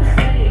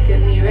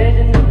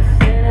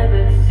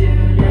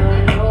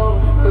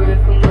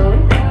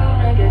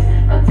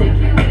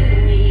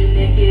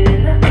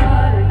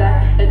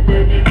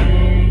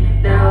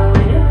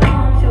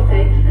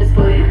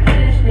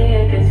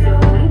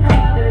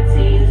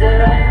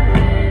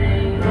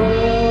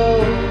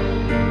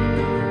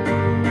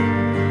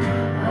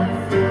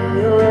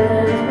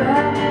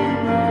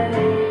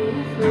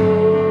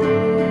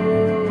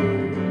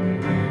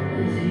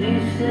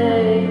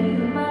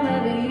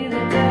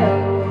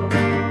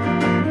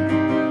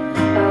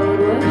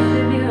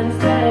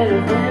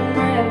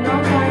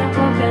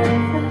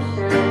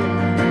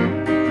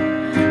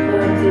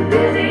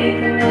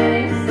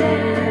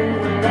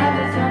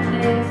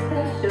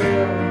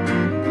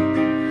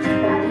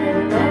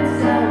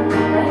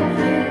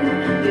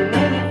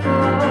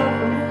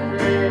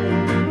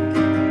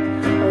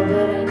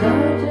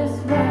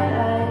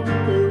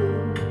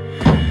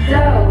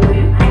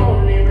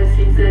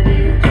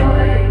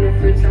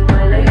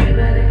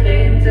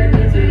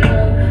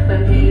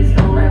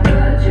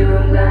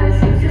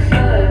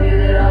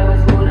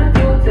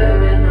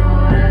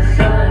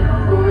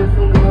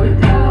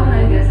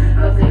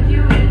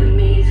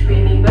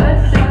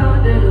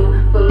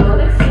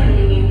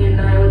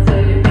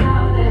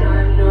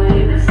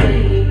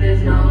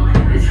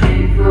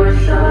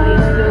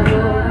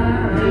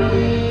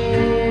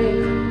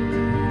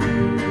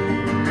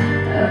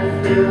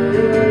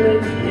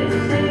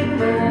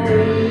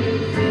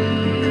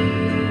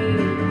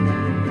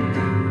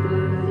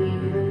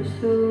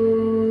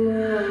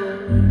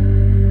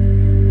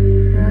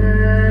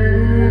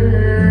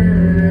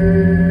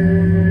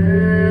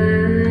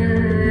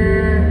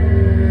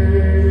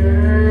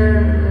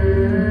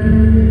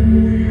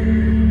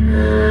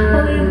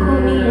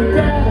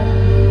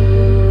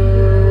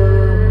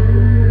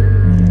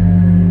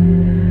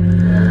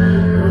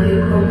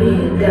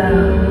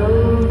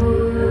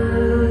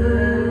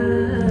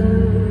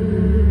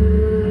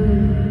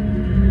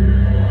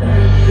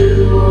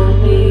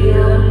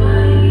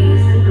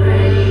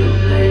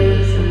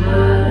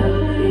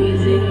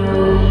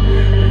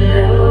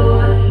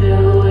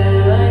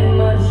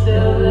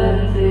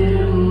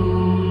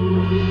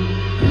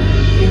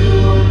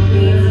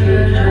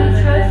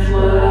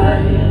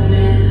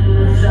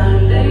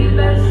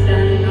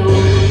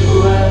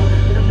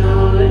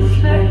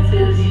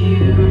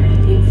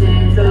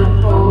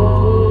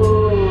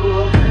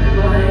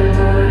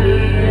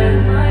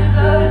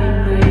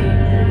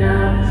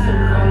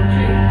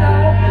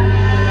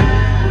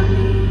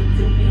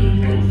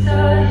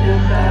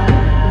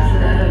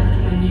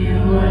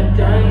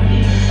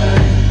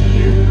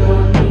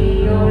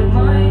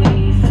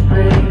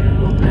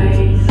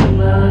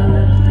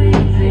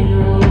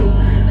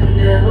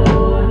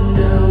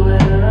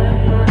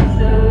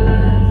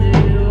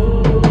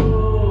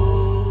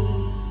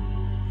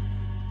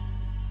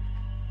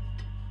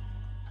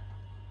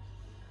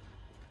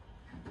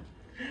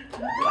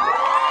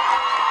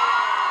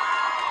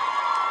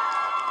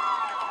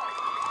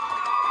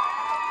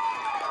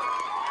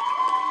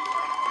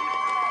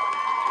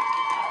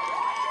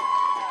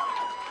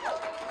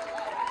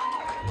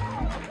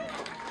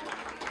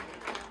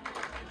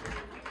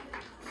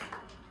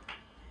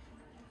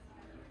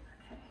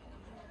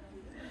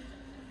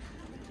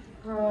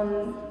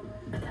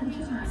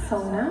Potentially last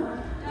song now.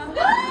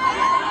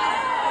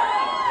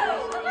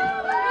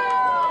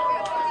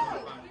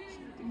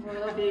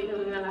 Well,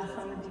 it'll be my last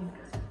song, I think.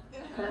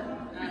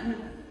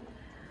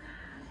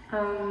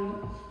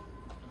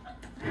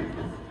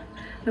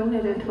 Normally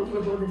I don't talk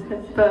before this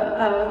bit, but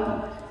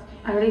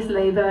I released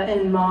Labour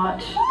in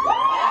March.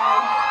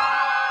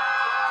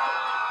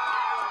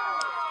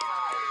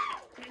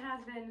 It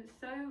has been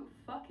so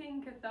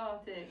fucking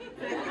cathartic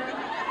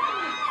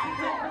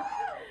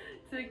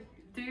to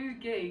do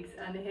gigs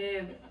and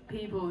hear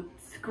people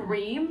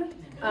scream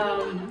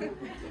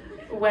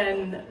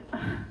when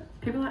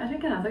people are like, I don't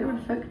get it, I thought you were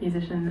a folk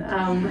musician.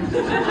 And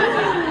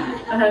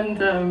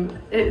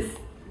it's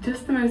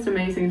just the most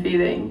amazing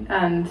feeling,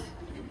 and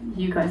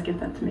you guys give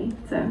that to me,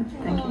 so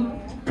thank you.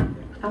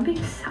 I'm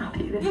being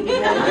sappy this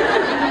evening.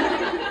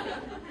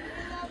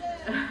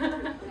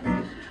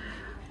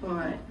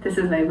 Alright, this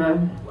is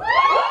Labour.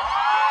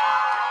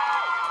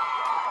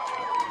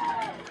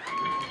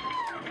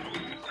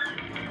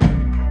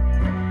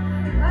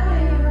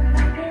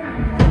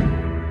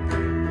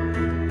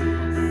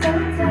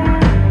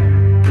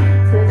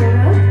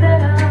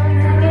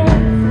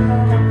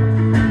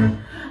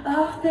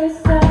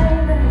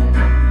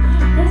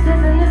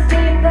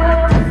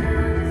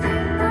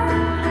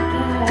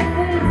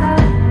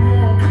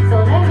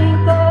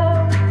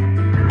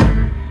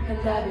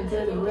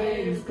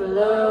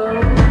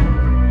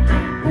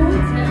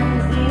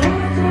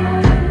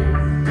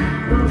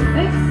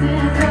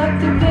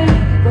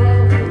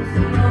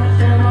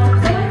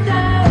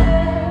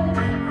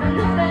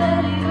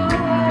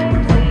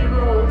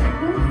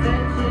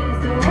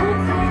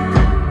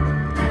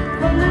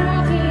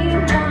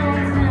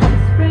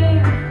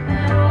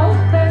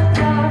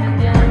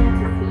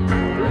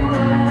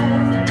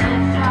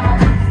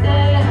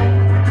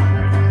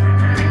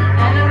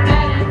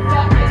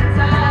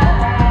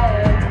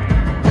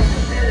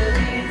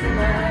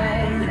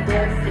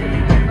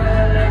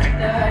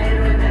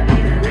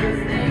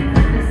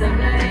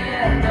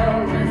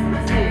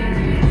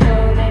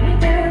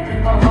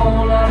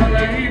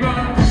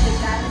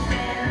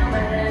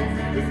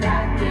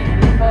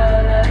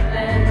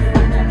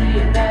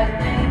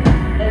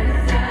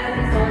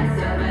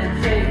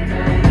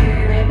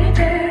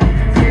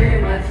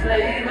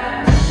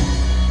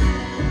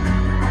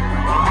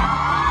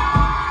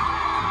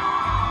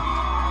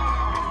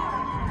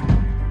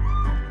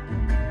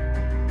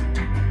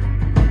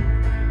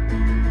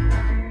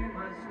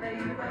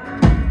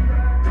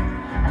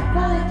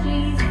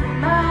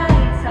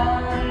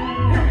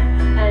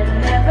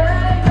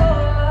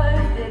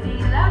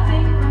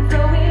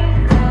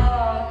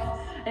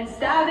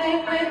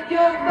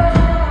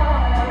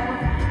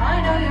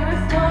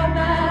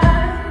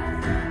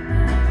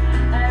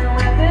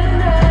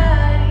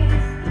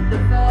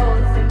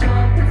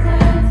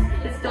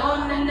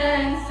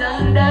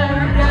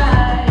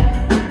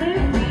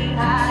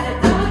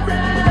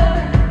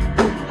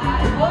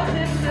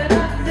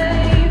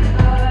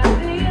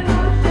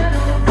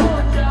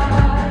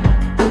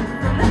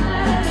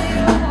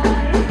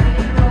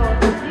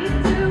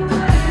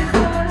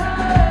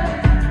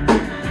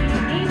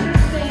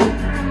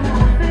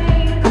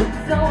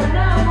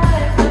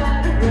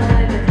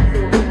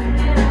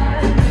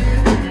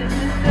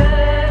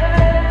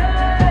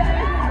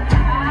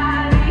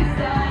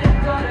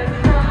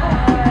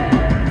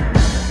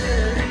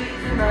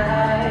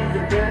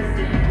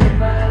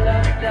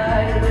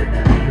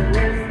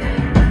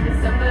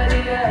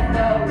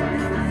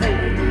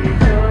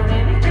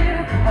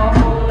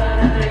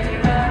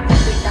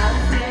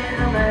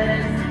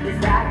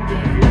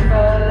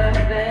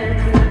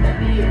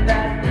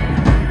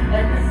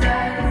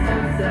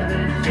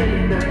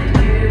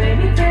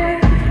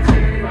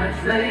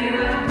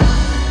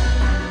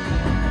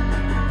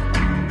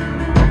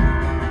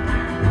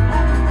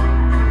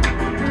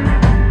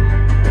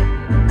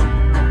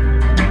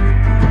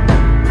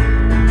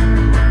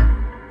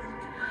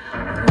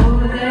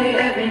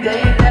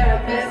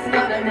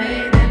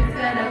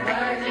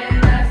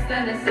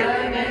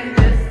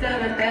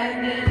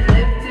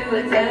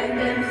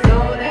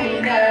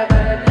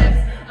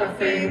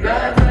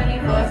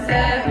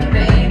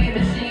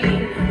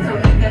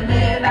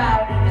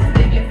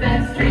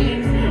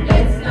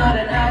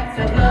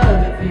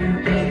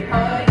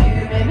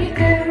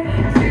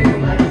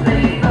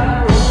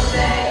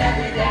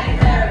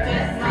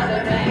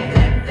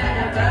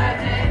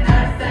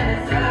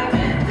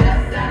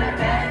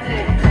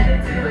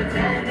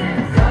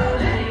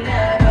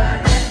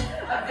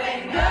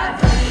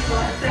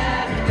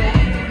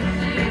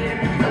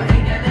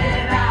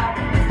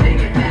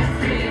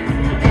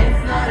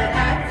 It's not an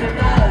act of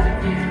love.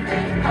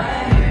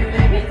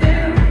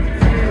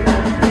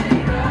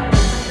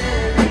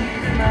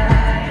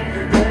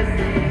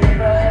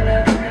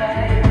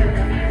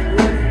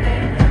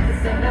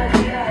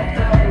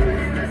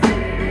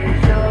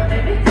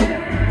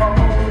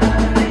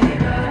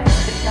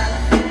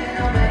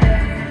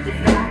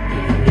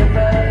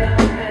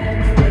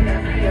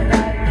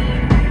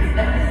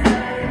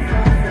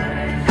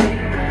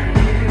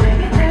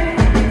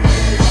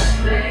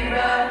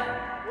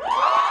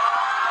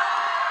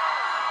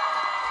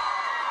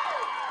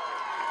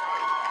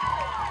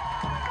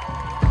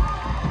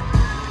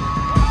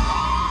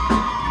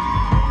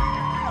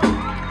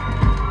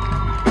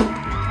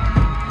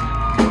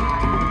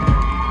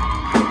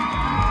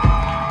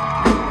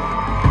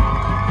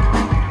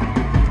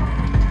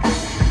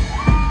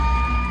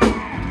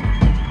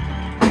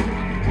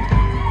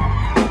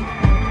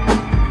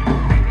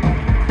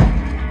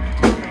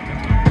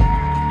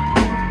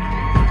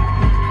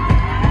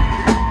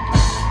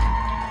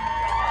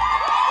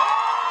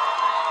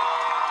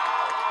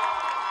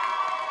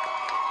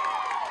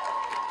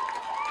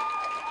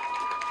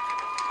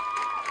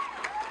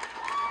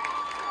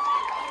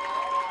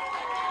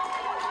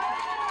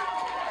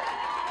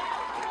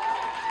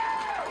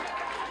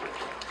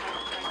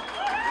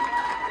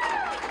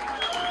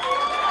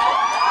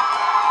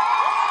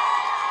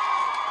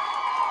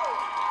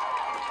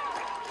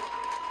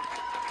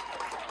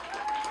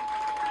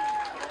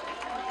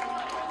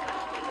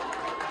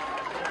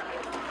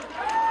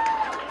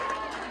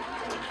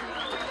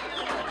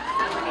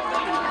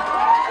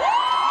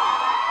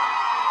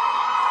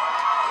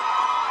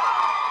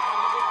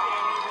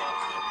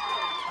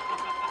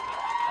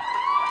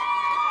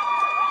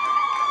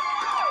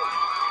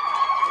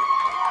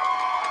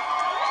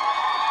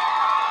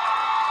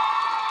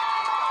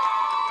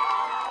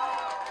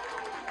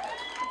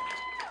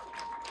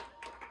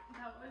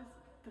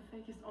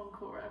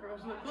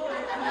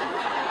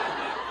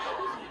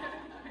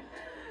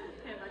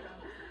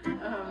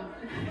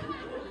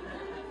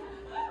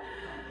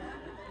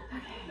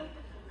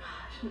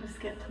 Just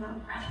get to that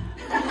breath.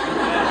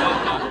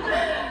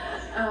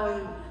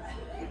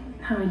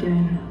 How are we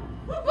doing?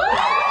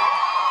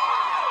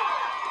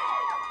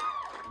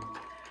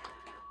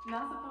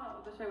 That's the part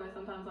of the show where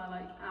sometimes I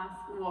like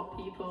ask what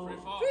people.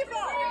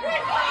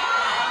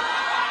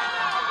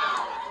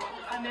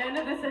 And the end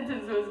of the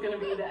sentence was going to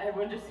be that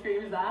everyone just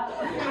screams that.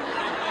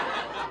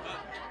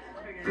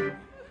 Okay.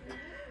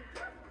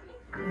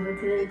 Go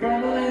to the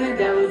devil and the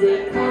devil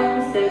did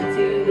come. Said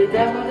to the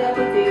devil,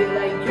 devil, do you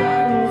like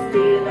drums? Do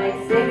you like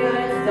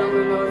cigarettes?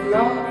 Dominoes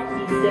wrong.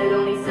 He said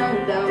only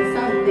sundown,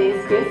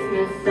 Sundays,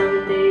 Christmas,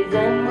 Sundays,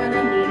 and when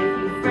I need a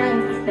few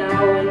friends.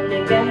 Now and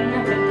again,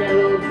 I've been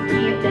able to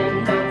keep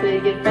them. Thought to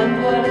get friends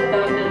what I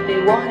thought that they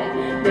wanted.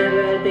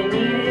 Never they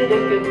needed a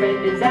good friend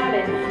beside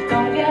it.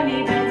 Don't get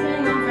me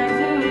bouncing on friends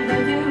who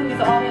isn't you.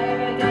 Cause all they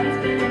ever done is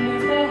spin a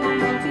news to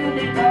hang on to.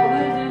 They thought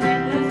words and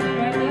reckless and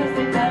reckless.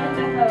 They fell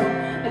into hell.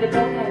 But they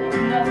both had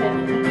nothing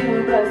to do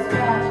but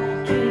scratch,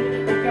 keep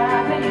the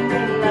gravity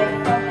ring like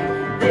fuck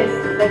this,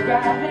 the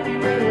gravity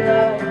ring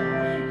like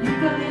you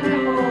could leave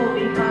it all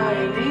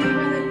behind,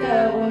 even the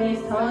devil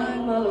needs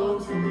time alone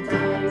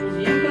sometimes.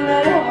 You can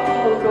let it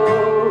all go,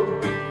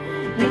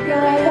 you can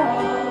let it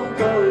all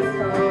go. It's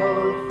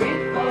called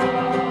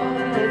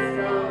Freefall, it's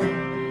called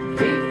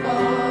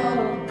Freefall.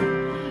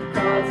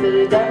 Call to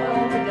the devil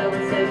and the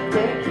devil said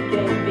quick, you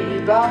can't be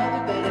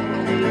bothered, better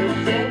handle your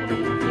shit.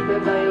 Keep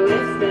it by your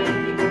waist, then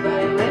keep it by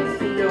your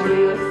waist. You know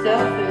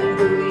yourself and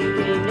who you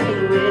came in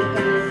with.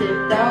 And you sit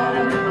down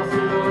and we're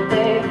hustling all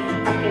day. I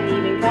can't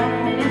even count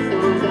how many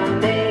souls I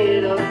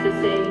made off the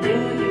same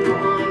new you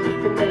on.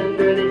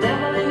 Remember the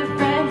devil and the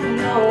friends and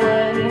no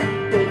one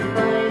could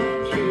find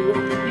true.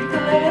 You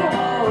can let it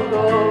all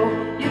go,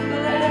 you can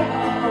let it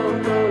all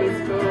go. It's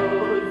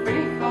called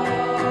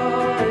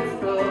Freefall, it's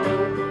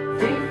called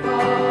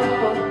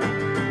Freefall.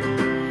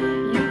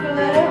 You can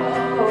let it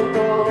all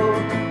go,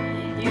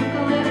 you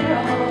can let it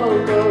all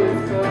go.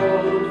 It's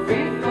called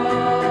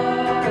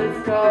Freefall, it's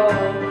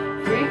called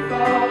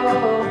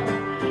Freefall.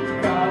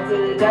 Call to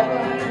the devil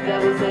and the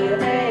devil say,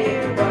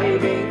 hey, why you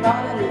been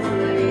calling this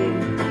late?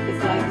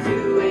 It's like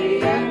 2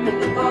 a.m. and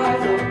the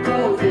bars are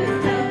closed. It's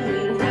nothing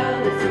in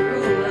hell, it's a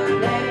rule I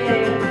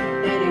made.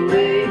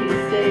 Anyway, you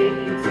say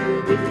you're too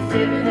busy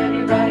saving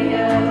everybody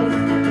else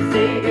to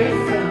save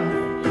yourself,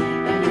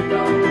 and you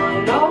don't want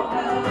no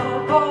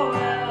help. Oh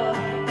well,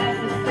 that's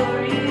the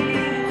story you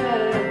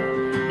tell.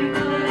 You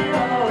can let it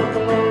all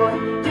go,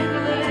 you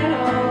can let it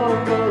all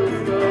go.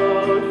 It's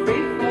called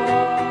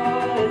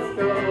Freefall, it's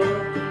called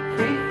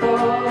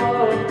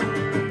Freefall.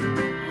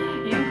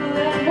 You can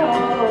let it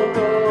all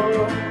go,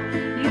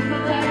 you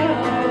can let it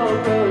all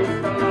go. It's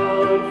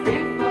called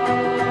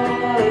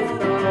Freefall, it's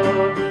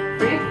called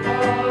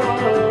Freefall.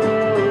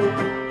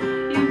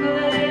 You can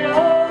let it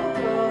all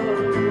go,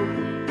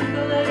 you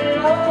can let it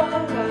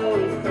all go.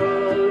 It's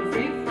called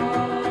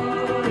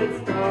Freefall, it's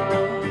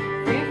called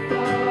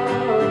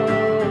Freefall.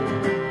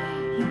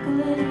 You can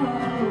let it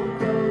all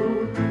go,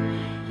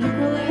 you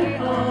can let it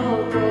all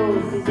go.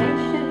 This ain't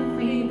shit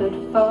free but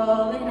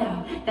falling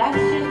out. That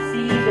shit's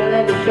easy,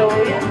 let me show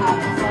you how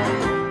to sound.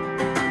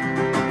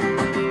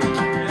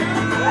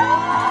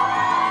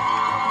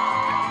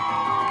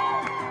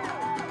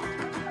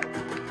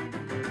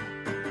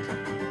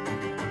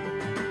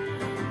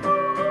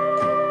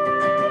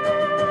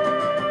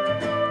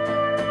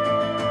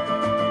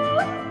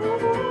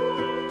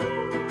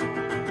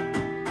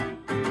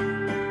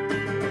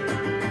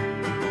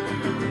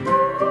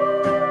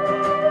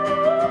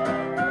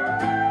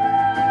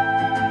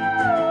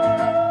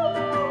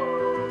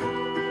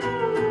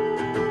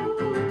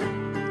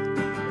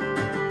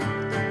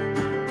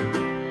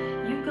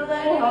 You can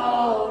let it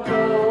all go,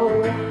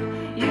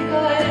 you can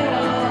let it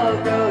all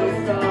go.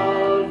 It's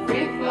called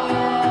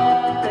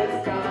Freefall, it's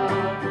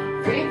called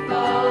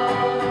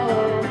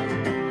Freefall.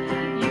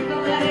 You can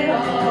let it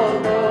all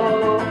go,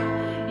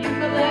 you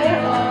can let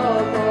it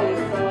all go.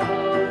 It's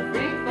called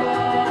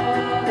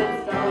Freefall,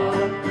 it's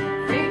called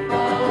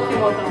Freefall. Two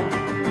more times.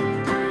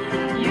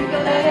 You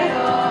can let it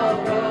all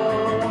go,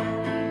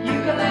 you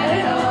can let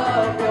it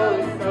all go.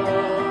 It's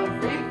called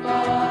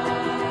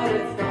Freefall,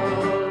 it's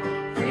called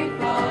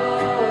Freefall.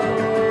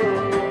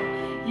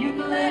 You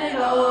can let it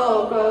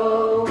all go,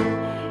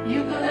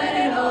 you can let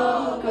it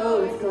all go.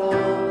 It's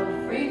called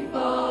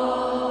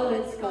Freefall,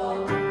 it's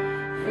called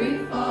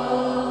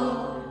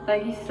Freefall.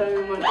 Thank you so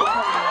much for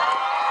coming.